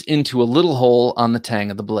 which fits into a little hole on the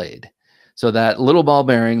tang of the blade. So that little ball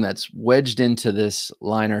bearing that's wedged into this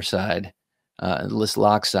liner side, this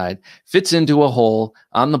lock side, fits into a hole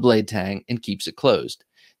on the blade tang and keeps it closed.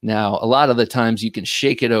 Now, a lot of the times you can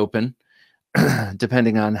shake it open,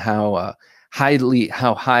 depending on how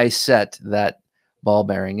high set that ball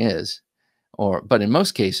bearing is, but in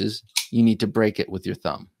most cases, you need to break it with your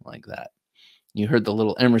thumb like that. You heard the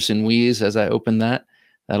little Emerson wheeze as I opened that.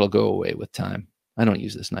 That'll go away with time. I don't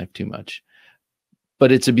use this knife too much,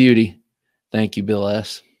 but it's a beauty. Thank you, Bill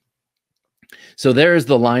S. So there's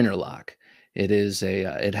the liner lock. It is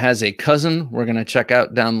it has a cousin we're going to check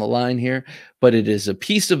out down the line here, but it is a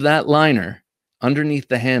piece of that liner underneath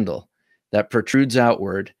the handle that protrudes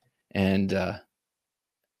outward and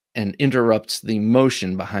interrupts the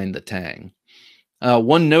motion behind the tang.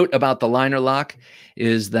 One note about the liner lock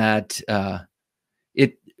is that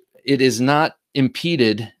it is not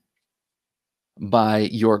impeded by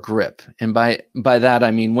your grip, and by that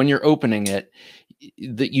I mean when you're opening it,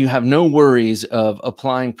 that you have no worries of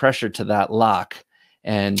applying pressure to that lock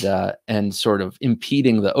and sort of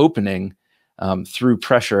impeding the opening through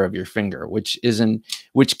pressure of your finger, which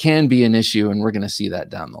can be an issue, and we're going to see that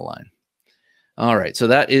down the line. All right, so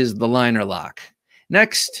that is the liner lock.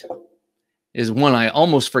 Next is one I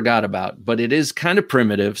almost forgot about, but it is kind of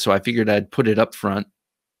primitive, so I figured I'd put it up front,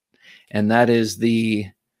 and that is the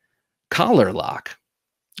collar lock.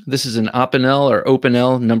 This is an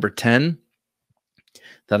Opinel number 10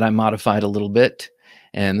 that I modified a little bit,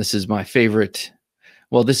 and this is my favorite.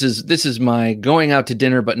 Well, this is my going out to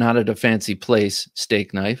dinner but not at a fancy place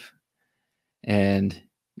steak knife, and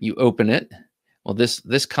you open it. Well,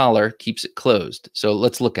 this collar keeps it closed. So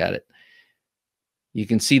let's look at it. You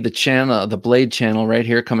can see the channel, the blade channel right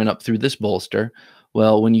here coming up through this bolster.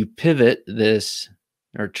 Well, when you pivot this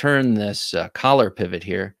or turn this collar pivot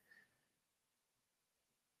here,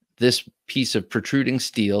 this piece of protruding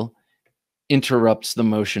steel interrupts the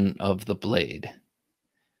motion of the blade.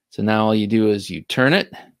 So now all you do is you turn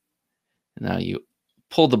it, and now you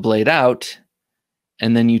pull the blade out,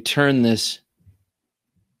 and then you turn this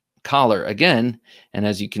collar again, and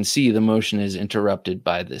as you can see, the motion is interrupted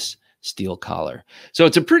by this steel collar. So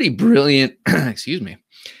it's a pretty brilliant, excuse me,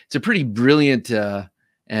 it's a pretty brilliant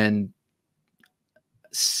and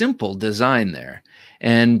simple design there,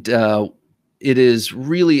 and it is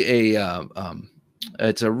really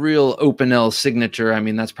it's a real Opinel signature. I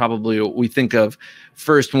mean, that's probably what we think of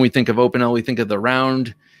first when we think of Opinel. We think of the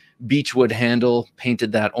round beechwood handle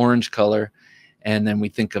painted that orange color, and then we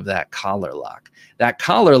think of that collar lock. That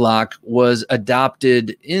collar lock was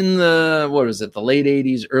adopted in the, what was it, the late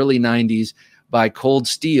 80s, early 90s by Cold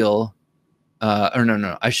Steel, or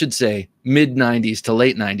no, I should say mid 90s to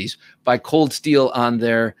late 90s by Cold Steel on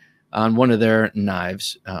one of their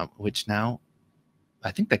knives, which now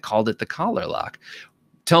I think they called it the collar lock.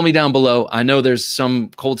 Tell me down below. I know there's some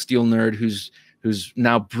Cold Steel nerd who's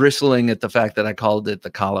now bristling at the fact that I called it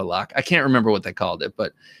the collar lock. I can't remember what they called it,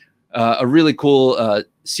 but a really cool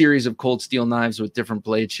series of Cold Steel knives with different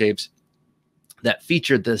blade shapes that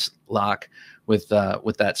featured this lock with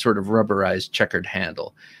that sort of rubberized checkered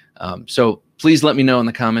handle. So please let me know in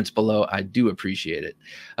the comments below. I do appreciate it.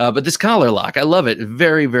 But this collar lock, I love it.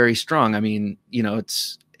 Very, very strong. I mean, you know,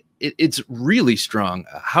 it's really strong.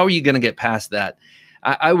 How are you going to get past that?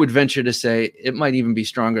 I would venture to say it might even be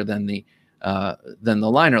stronger than the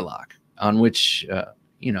liner lock, on which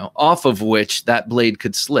you know, off of which that blade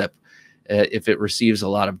could slip if it receives a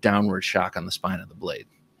lot of downward shock on the spine of the blade.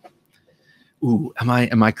 Ooh, am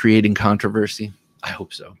I creating controversy? I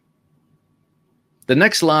hope so. The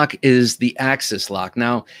next lock is the Axis lock.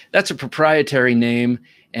 Now, that's a proprietary name,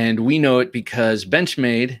 and we know it because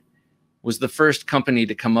Benchmade was the first company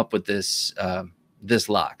to come up with this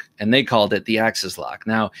lock, and they called it the Axis lock.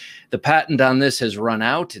 Now, the patent on this has run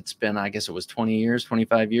out. It's been, I guess it was 20 years,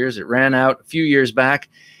 25 years. It ran out a few years back,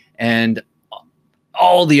 and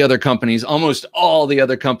all the other companies, almost all the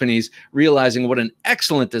other companies, realizing what an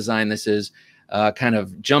excellent design this is, kind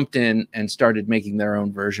of jumped in and started making their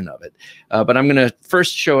own version of it. But I'm going to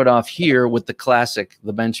first show it off here with the classic,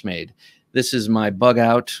 the Benchmade. This is my bug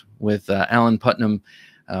out with Alan Putnam,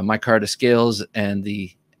 micarta scales, and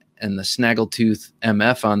the Snaggletooth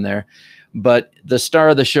MF on there. But the star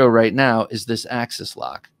of the show right now is this Axis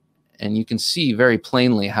lock, and you can see very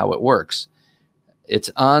plainly how it works. It's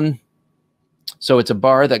on, so it's a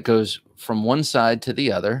bar that goes from one side to the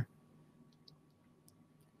other,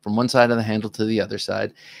 from one side of the handle to the other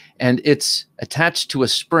side, and it's attached to a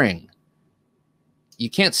spring. You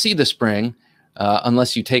can't see the spring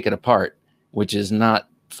unless you take it apart, which is not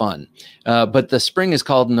fun. But the spring is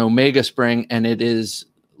called an omega spring, and it is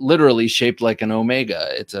literally shaped like an omega.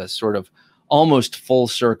 It's a sort of almost full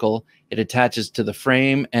circle. It attaches to the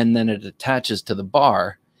frame, and then it attaches to the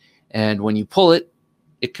bar. And when you pull it,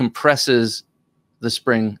 it compresses the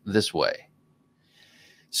spring this way.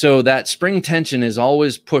 So that spring tension is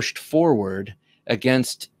always pushed forward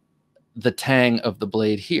against the tang of the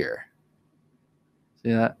blade here.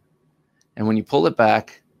 See that? And when you pull it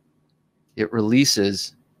back, it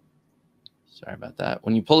releases. Sorry about that.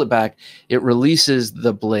 When you pull it back, it releases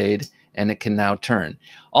the blade, and it can now turn.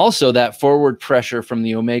 Also, that forward pressure from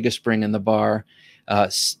the omega spring in the bar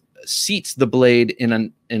seats the blade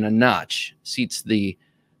in a notch, seats the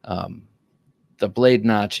blade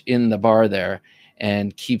notch in the bar there,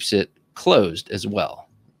 and keeps it closed as well.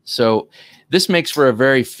 So this makes for a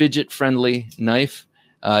very fidget-friendly knife.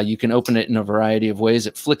 You can open it in a variety of ways.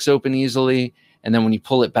 It flicks open easily, and then when you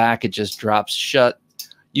pull it back, it just drops shut.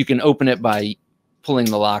 You can open it by pulling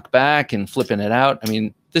the lock back and flipping it out. I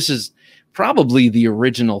mean, this is probably the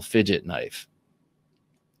original fidget knife.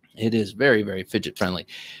 It is very, very fidget friendly.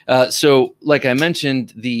 So like I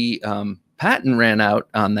mentioned, the patent ran out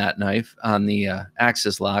on that knife, on the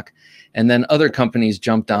Axis lock, and then other companies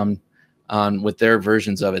jumped on with their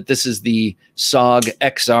versions of it. This is the SOG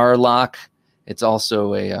XR Lock. It's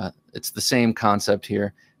also it's the same concept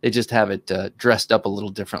here. They just have it dressed up a little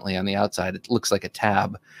differently on the outside. It looks like a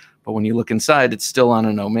tab, but when you look inside, it's still on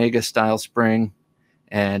an Omega style spring,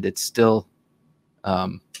 and it still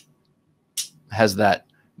has that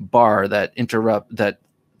bar that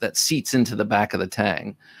that seats into the back of the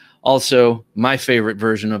tang. Also, my favorite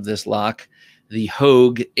version of this lock, the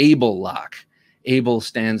Hogue Able Lock. Able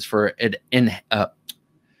stands for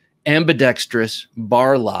ambidextrous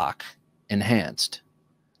bar lock enhanced.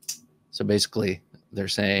 So basically, they're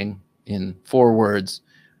saying in 4 words,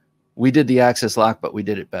 we did the Axis lock, but we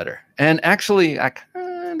did it better. And actually, I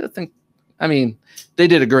kind of think, I mean, they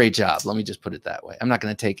did a great job. Let me just put it that way. I'm not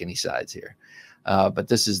going to take any sides here. But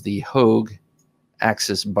this is the Hogue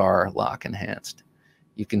Axis bar lock enhanced.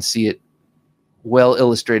 You can see it well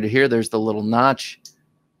illustrated here. There's the little notch,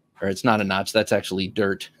 or it's not a notch, that's actually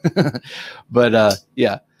dirt. But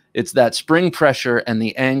yeah, it's that spring pressure and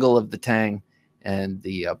the angle of the tang and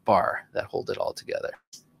the bar that hold it all together.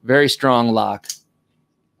 Very strong lock.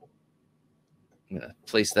 I'm going to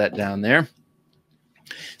place that down there.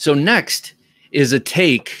 So next is a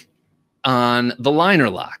take on the liner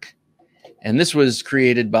lock. And this was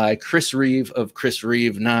created by Chris Reeve of Chris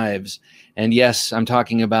Reeve Knives. And yes, I'm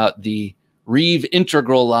talking about the Reeve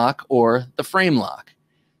Integral Lock, or the frame lock.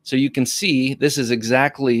 So you can see this is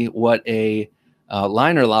exactly what a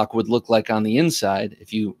liner lock would look like on the inside.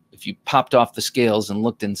 If you popped off the scales and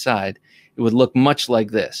looked inside, it would look much like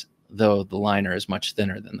this, though the liner is much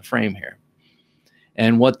thinner than the frame here.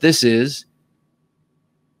 And what this is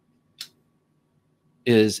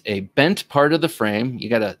a bent part of the frame. You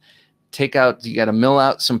got to mill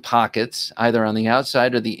out some pockets, either on the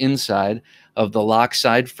outside or the inside of the lock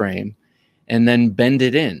side frame, and then bend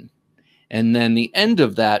it in. And then the end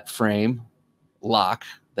of that frame lock,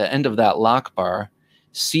 the end of that lock bar,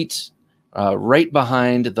 seats right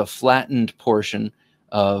behind the flattened portion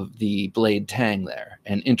of the blade tang there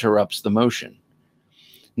and interrupts the motion.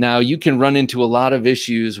 Now, you can run into a lot of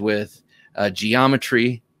issues with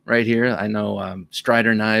geometry right here. I know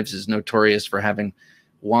Strider Knives is notorious for having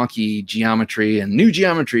wonky geometry and new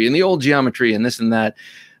geometry and the old geometry and this and that.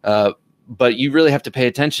 But you really have to pay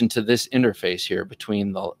attention to this interface here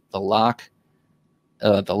between the lock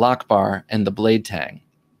bar and the blade tang.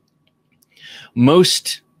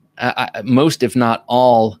 Most, if not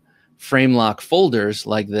all, frame lock folders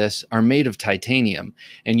like this are made of titanium,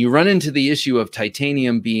 and you run into the issue of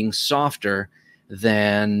titanium being softer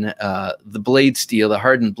than the blade steel, the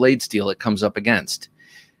hardened blade steel it comes up against,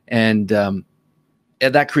 and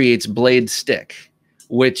that creates blade stick,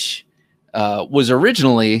 which was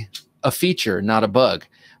originally a feature, not a bug.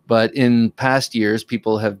 But in past years,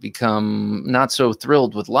 people have become not so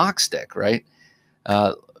thrilled with lock stick, right?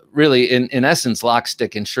 Really, in essence, lock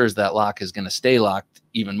stick ensures that lock is going to stay locked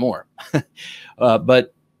even more.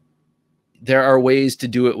 But there are ways to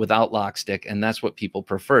do it without lock stick, and that's what people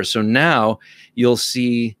prefer. So now you'll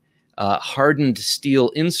see hardened steel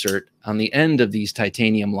insert on the end of these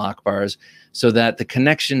titanium lock bars so that the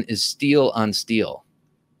connection is steel on steel.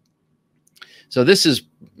 So this is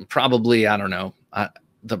probably, I don't know,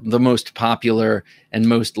 the most popular and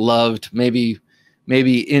most loved, maybe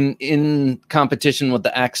in competition with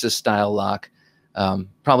the Axis style lock,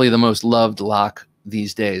 probably the most loved lock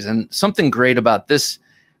these days. And something great about this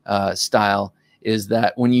style is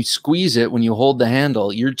that when you squeeze it, when you hold the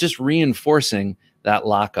handle, you're just reinforcing that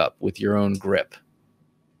lockup with your own grip.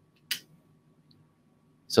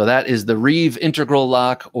 So that is the Reeve Integral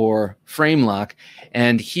Lock, or frame lock.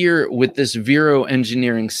 And here with this Vero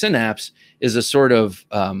Engineering Synapse is a sort of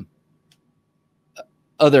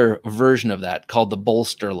other version of that called the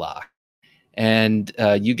Bolster Lock. And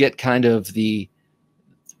you get kind of the,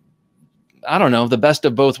 I don't know, the best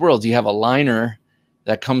of both worlds. You have a liner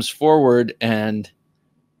that comes forward and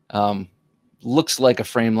looks like a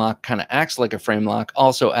frame lock, kind of acts like a frame lock,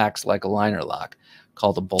 also acts like a liner lock,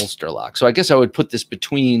 called a Bolster Lock. So I guess I would put this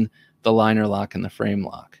between the liner lock and the frame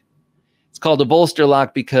lock. It's called a Bolster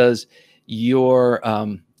Lock because your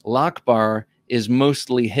lock bar is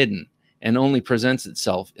mostly hidden and only presents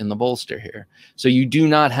itself in the bolster here. So you do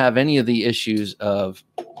not have any of the issues of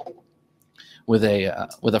with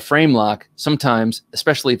a frame lock. Sometimes,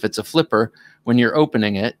 especially if it's a flipper, when you're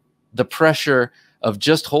opening it, the pressure of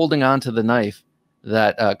just holding onto the knife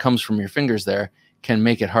that comes from your fingers there can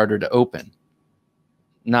make it harder to open.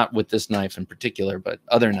 Not with this knife in particular, but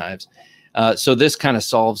other knives. So this kind of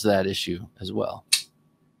solves that issue as well.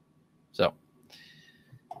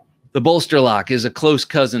 The bolster lock is a close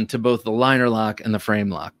cousin to both the liner lock and the frame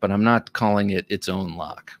lock, but I'm not calling it its own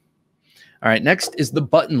lock. All right, next is the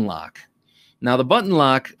button lock. Now, the button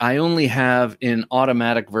lock I only have in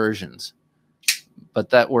automatic versions, but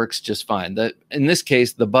that works just fine. In this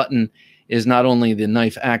case, the button is not only the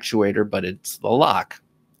knife actuator, but it's the lock.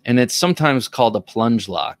 And it's sometimes called a plunge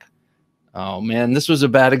lock. Oh, man, this was a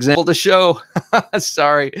bad example to show.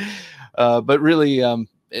 Sorry. But really,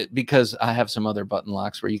 because I have some other button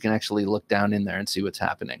locks where you can actually look down in there and see what's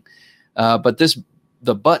happening. But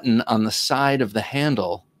the button on the side of the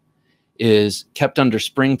handle is kept under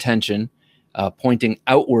spring tension, pointing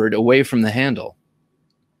outward away from the handle.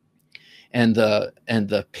 And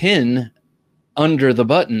the pin under the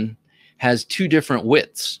button has two different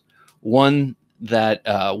widths. One that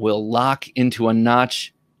will lock into a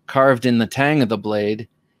notch carved in the tang of the blade,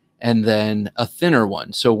 and then a thinner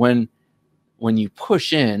one. So when you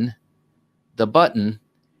push in the button,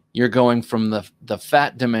 you're going from the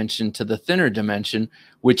fat dimension to the thinner dimension,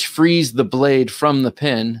 which frees the blade from the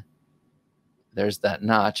pin. There's that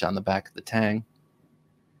notch on the back of the tang,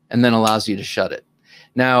 and then allows you to shut it.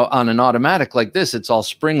 Now, on an automatic like this, it's all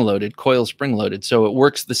spring-loaded, coil spring-loaded, so it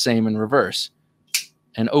works the same in reverse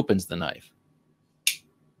and opens the knife.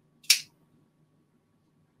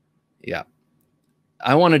 Yeah.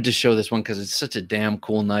 I wanted to show this one because it's such a damn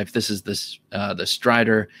cool knife. This is the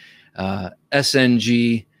Strider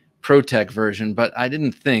SNG ProTech version, but I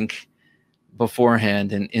didn't think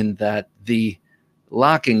beforehand in that the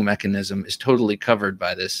locking mechanism is totally covered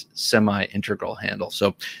by this semi-integral handle.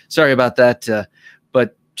 So sorry about that,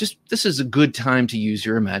 but just this is a good time to use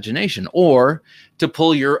your imagination or to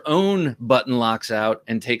pull your own button locks out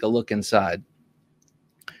and take a look inside.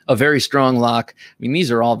 A very strong lock. I mean, these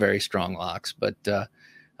are all very strong locks, but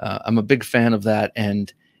I'm a big fan of that,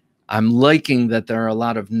 and I'm liking that there are a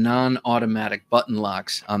lot of non-automatic button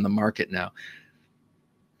locks on the market now.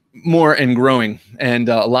 More and growing, and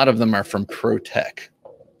a lot of them are from ProTech,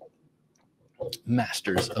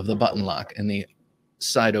 masters of the button lock and the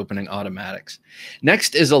side opening automatics.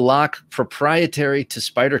 Next is a lock proprietary to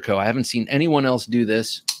Spyderco. I haven't seen anyone else do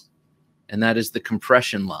this, and that is the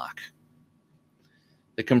compression lock.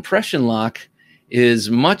 The compression lock is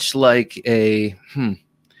much like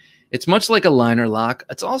it's much like a liner lock.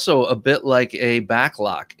 It's also a bit like a back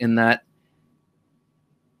lock in that,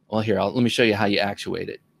 well, here, let me show you how you actuate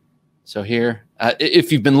it. So here,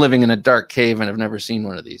 if you've been living in a dark cave and have never seen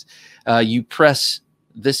one of these, you press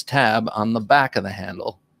this tab on the back of the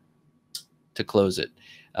handle to close it.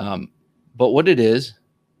 But what it is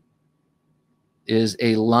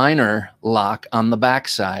a liner lock on the back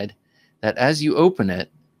side that as you open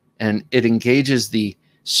it and it engages the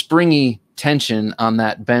springy tension on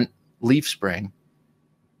that bent leaf spring,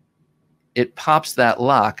 it pops that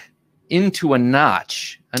lock into a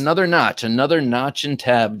notch, another notch and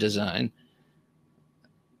tab design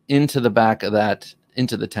into the back of that,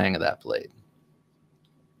 into the tang of that blade.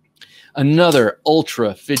 Another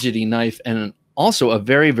ultra fidgety knife, and also a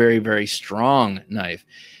very, very, very strong knife.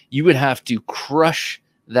 You would have to crush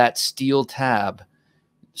that steel tab,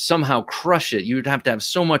 somehow crush it. You would have to have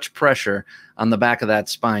so much pressure on the back of that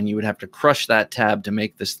spine. You would have to crush that tab to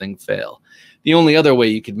make this thing fail. The only other way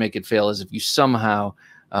you could make it fail is if you somehow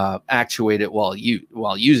actuate it while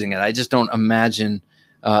using it. I just don't imagine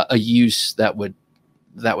a use that would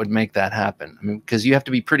make that happen. I mean, because you have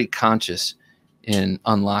to be pretty conscious in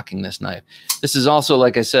unlocking this knife. This is also,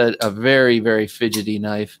 like I said, a very, very fidgety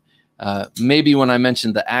knife. Maybe when I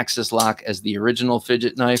mentioned the Axis lock as the original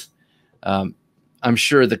fidget knife, I'm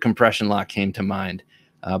sure the compression lock came to mind,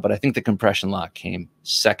 but I think the compression lock came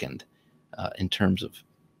second in terms of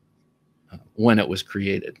when it was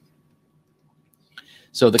created.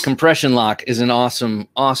 So the compression lock is an awesome,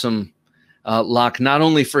 awesome lock, not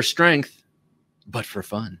only for strength, but for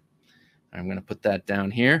fun. I'm going to put that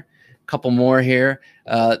down here. A couple more here.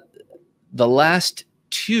 The last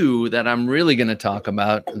two that I'm really going to talk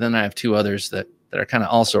about, then I have two others that are kind of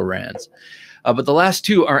also rands. But the last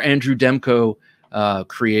two are Andrew Demko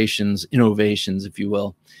creations, innovations, if you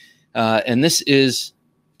will. And this is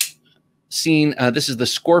seen, this is the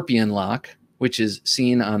Scorpion lock, which is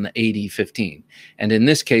seen on the AD-15. And in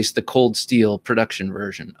this case, the Cold Steel production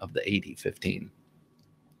version of the AD-15.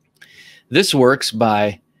 This works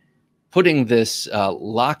by putting this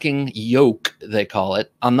locking yoke, they call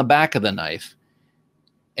it, on the back of the knife.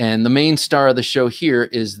 And the main star of the show here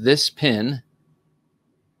is this pin,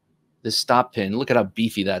 this stop pin. Look at how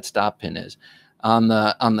beefy that stop pin is on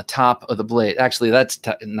the top of the blade. Actually, that's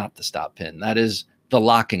not the stop pin. That is the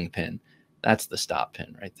locking pin. That's the stop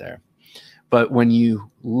pin right there. But when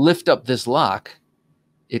you lift up this lock,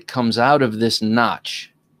 it comes out of this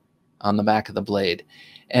notch on the back of the blade.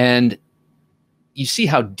 And you see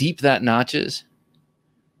how deep that notch is?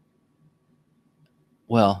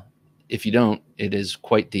 Well, if you don't, it is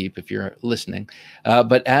quite deep if you're listening.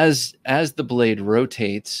 But as the blade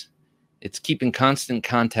rotates, it's keeping constant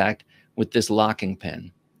contact with this locking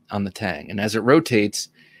pin on the tang. And as it rotates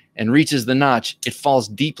and reaches the notch, it falls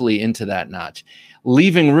deeply into that notch,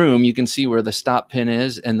 leaving room. You can see where the stop pin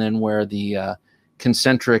is, and then where the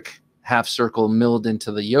concentric half circle milled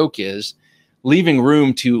into the yoke is, leaving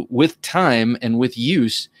room to, with time and with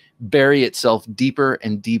use, bury itself deeper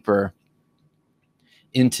and deeper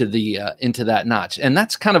into that notch. And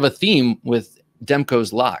that's kind of a theme with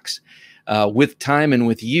DeMarco's locks. With time and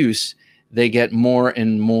with use, they get more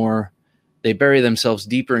and more, they bury themselves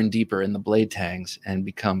deeper and deeper in the blade tangs and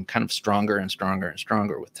become kind of stronger and stronger and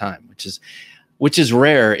stronger with time, which is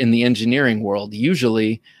rare in the engineering world.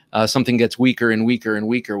 Usually something gets weaker and weaker and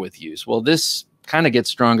weaker with use. Well, this kind of gets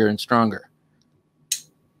stronger and stronger,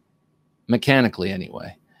 mechanically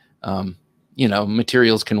anyway. You know,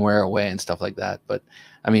 materials can wear away and stuff like that. But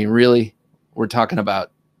I mean, really, we're talking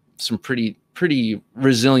about some pretty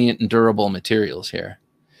resilient and durable materials here.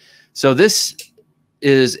 So this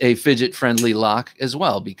is a fidget friendly lock as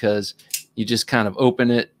well, because you just kind of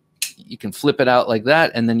open it, you can flip it out like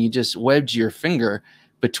that, and then you just wedge your finger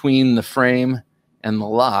between the frame and the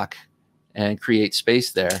lock and create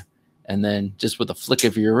space there. And then just with a flick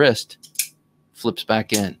of your wrist, flips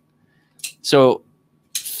back in. So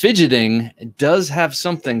fidgeting does have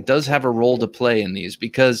a role to play in these,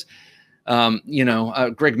 because, you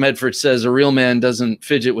know, Greg Medford says a real man doesn't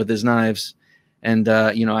fidget with his knives. And,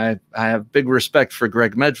 you know, I have big respect for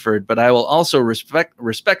Greg Medford, but I will also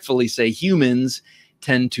respectfully say humans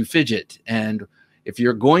tend to fidget. And if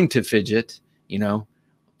you're going to fidget, you know,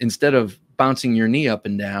 instead of bouncing your knee up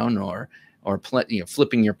and down or you know,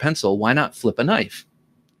 flipping your pencil, why not flip a knife?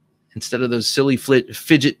 Instead of those silly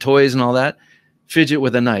fidget toys and all that, fidget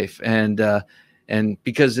with a knife, and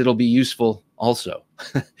because it'll be useful also.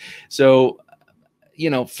 So, you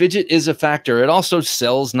know, fidget is a factor. It also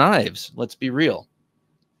sells knives. Let's be real.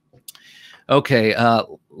 Okay,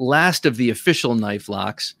 last of the official knife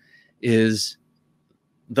locks is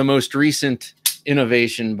the most recent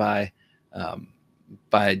innovation by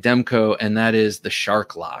DeMarco, and that is the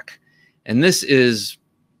Shark Lock. And this is,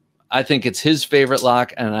 I think it's his favorite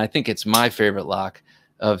lock, and I think it's my favorite lock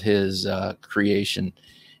of his creation.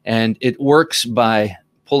 And it works by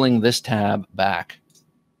pulling this tab back.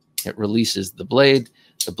 It releases the blade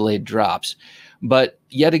drops. But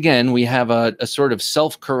yet again, we have a sort of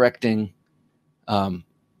self-correcting lock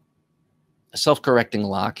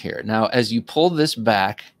here. Now, as you pull this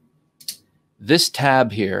back, this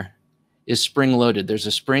tab here is spring-loaded. There's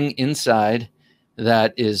a spring inside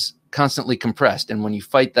that is constantly compressed. And when you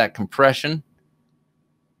fight that compression,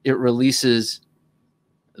 it releases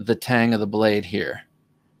the tang of the blade here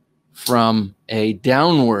from a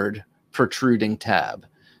downward protruding tab.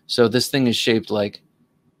 So this thing is shaped like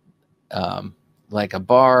a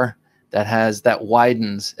bar that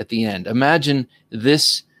widens at the end. Imagine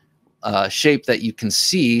this shape that you can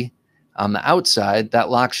see on the outside, that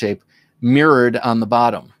lock shape, mirrored on the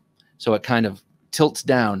bottom. So it kind of tilts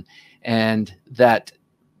down, and that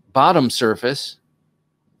bottom surface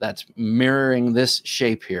that's mirroring this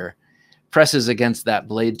shape here presses against that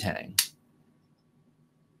blade tang.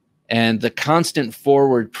 And the constant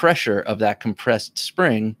forward pressure of that compressed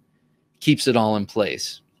spring keeps it all in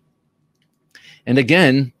place. And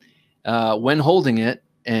again, when holding it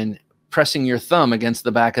and pressing your thumb against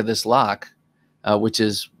the back of this lock, which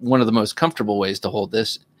is one of the most comfortable ways to hold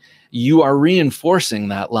this, you are reinforcing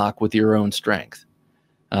that lock with your own strength,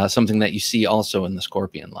 something that you see also in the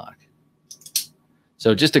Scorpion lock.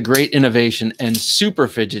 So just a great innovation and super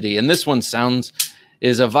fidgety. And this one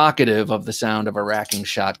is evocative of the sound of a racking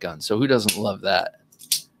shotgun. So who doesn't love that?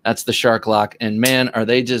 That's the Shark Lock. And man, are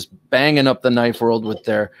they just banging up the knife world with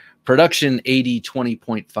their production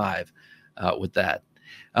 80-20.5 with that.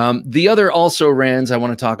 The other also rans I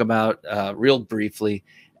want to talk about real briefly.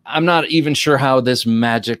 I'm not even sure how this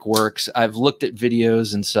magic works. I've looked at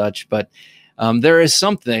videos and such, but there is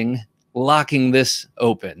something locking this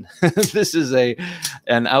open. This is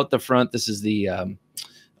and out the front, this is the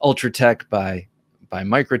Ultratech by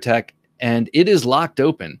Microtech, and it is locked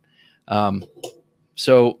open.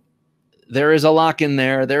 So there is a lock in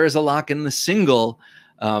there. There is a lock in the single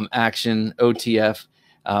action OTF,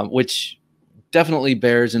 which definitely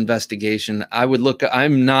bears investigation.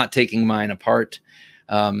 I'm not taking mine apart.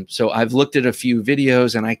 So I've looked at a few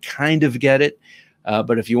videos and I kind of get it.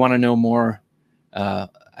 But if you want to know more, I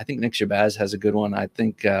think Nick Shabazz has a good one. I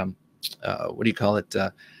think, what do you call it?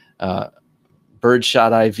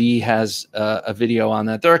 Birdshot IV has a video on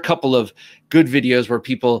that. There are a couple of good videos where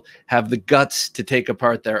people have the guts to take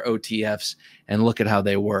apart their OTFs and look at how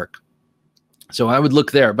they work. So I would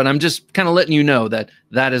look there, but I'm just kind of letting you know that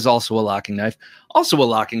that is also a locking knife. Also a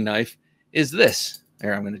locking knife is this.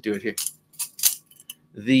 There, I'm going to do it here.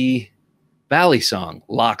 The Balisong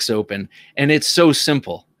locks open, and it's so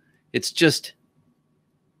simple. It's just,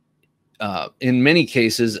 in many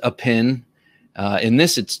cases, a pin. In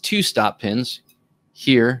this, it's 2 stop pins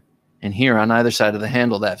here and here on either side of the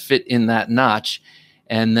handle that fit in that notch.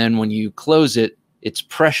 And then when you close it, it's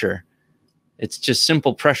pressure. It's just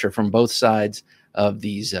simple pressure from both sides of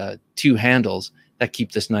these 2 handles that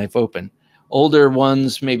keep this knife open. Older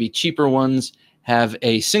ones, maybe cheaper ones, have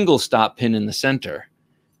a single stop pin in the center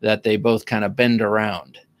that they both kind of bend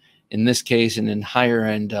around. In this case, and in higher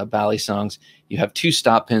end Balisongs, you have 2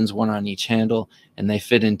 stop pins, 1 on each handle, and they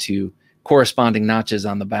fit into corresponding notches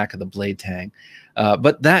on the back of the blade tang.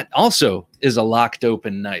 But that also is a locked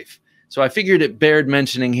open knife. So I figured it bared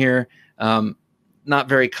mentioning here. Not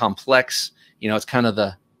very complex. You know, it's kind of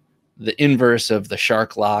the inverse of the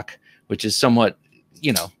shark lock, which is somewhat,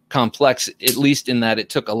 you know, complex, at least in that it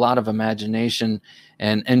took a lot of imagination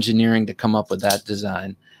and engineering to come up with that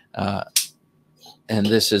design. And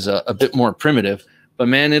this is a bit more primitive, but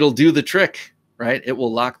man, it'll do the trick, right? It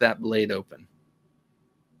will lock that blade open.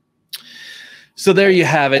 So there you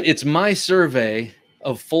have it. It's my survey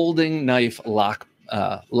of folding knife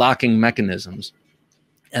locking mechanisms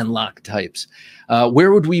and lock types.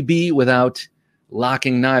 Where would we be without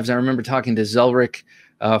locking knives? I remember talking to Zelric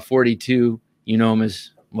 42. You know him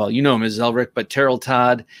as, well, you know him as Zelric, but Terrell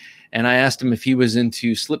Todd. And I asked him if he was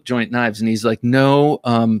into slip joint knives. And he's like, no,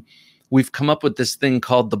 we've come up with this thing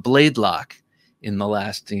called the blade lock in the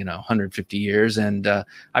last, 150 years. And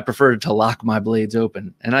I prefer to lock my blades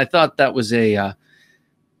open. And I thought that was a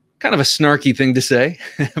kind of a snarky thing to say,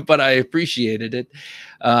 but I appreciated it.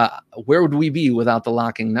 Where would we be without the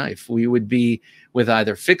locking knife? We would be with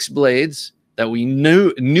either fixed blades that we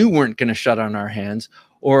knew weren't going to shut on our hands,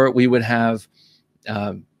 or we would have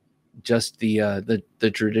just the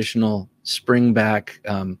traditional spring back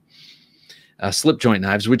slip joint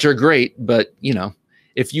knives, which are great. But,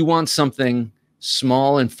 if you want something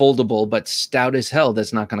small and foldable, but stout as hell,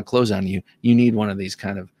 that's not going to close on you, you need one of these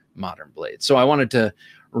kind of modern blades. So I wanted to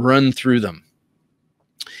run through them.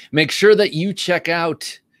 Make sure that you check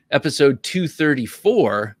out episode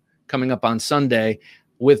 234 coming up on Sunday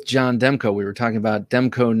with John Demko. We were talking about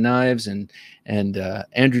Demko knives and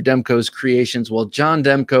Andrew Demko's creations. Well, John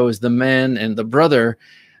Demko is the man and the brother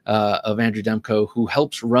of Andrew Demko who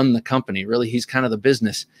helps run the company. Really, he's kind of the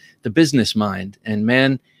business mind. And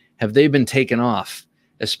man, have they been taken off,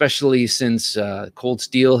 especially since Cold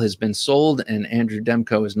Steel has been sold and Andrew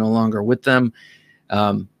Demko is no longer with them.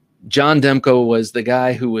 John Demko was the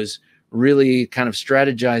guy who was really kind of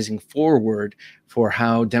strategizing forward for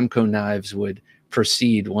how Demko knives would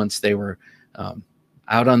proceed once they were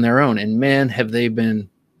out on their own. And man, have they been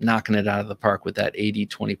knocking it out of the park with that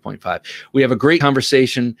 80-20.5. We have a great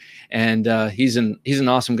conversation, and he's an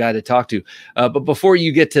awesome guy to talk to. But before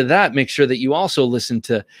you get to that, make sure that you also listen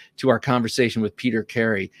to our conversation with Peter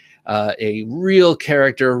Carey, a real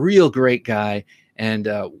character, a real great guy, and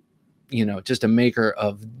just a maker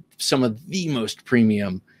of some of the most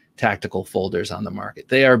premium tactical folders on the market.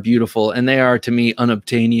 They are beautiful, and they are, to me,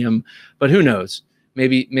 unobtainium. But who knows?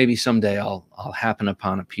 Maybe someday I'll happen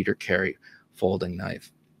upon a Peter Carey folding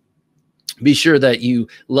knife. Be sure that you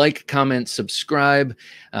like, comment, subscribe.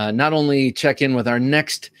 Not only check in with our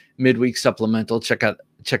next midweek supplemental, check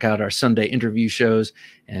out our Sunday interview shows,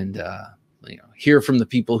 and hear from the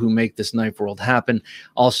people who make this knife world happen.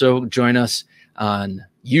 Also, join us on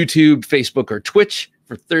YouTube, Facebook, or Twitch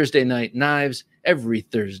for Thursday Night Knives every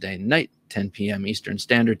Thursday night, 10 p.m. Eastern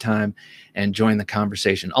Standard Time, and join the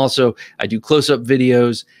conversation. Also, I do close-up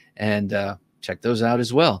videos, and check those out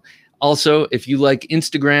as well. Also, if you like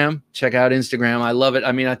Instagram, check out Instagram. I love it.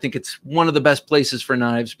 I mean, I think it's one of the best places for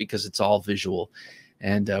knives because it's all visual.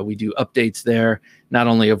 And we do updates there, not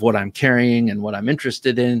only of what I'm carrying and what I'm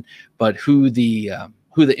interested in, but who the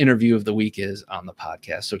interview of the week is on the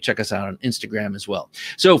podcast. So check us out on Instagram as well.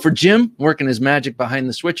 So for Jim, working his magic behind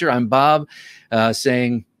the switcher, I'm Bob,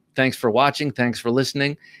 saying thanks for watching, thanks for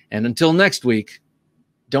listening, and until next week,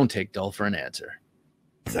 don't take dull for an answer.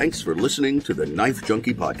 Thanks for listening to the Knife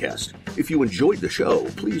Junkie podcast. If you enjoyed the show,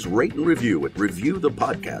 please rate and review at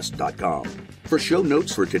reviewthepodcast.com. For show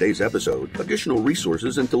notes for today's episode, additional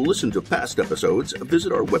resources, and to listen to past episodes,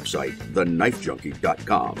 visit our website,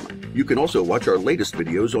 TheKnifeJunkie.com. You can also watch our latest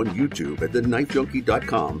videos on YouTube at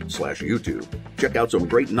TheKnifeJunkie.com/YouTube. Check out some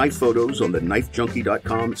great knife photos on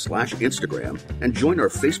TheKnifeJunkie.com/Instagram, and join our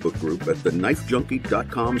Facebook group at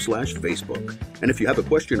TheKnifeJunkie.com/Facebook. And if you have a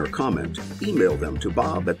question or comment, email them to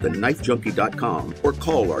bob@TheKnifeJunkie.com or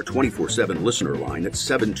call our 24/7 listener line at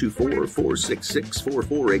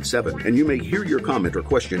 724-466-4487, and you may hear your comment or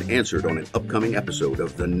question answered on an upcoming episode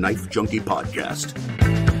of the Knife Junkie podcast.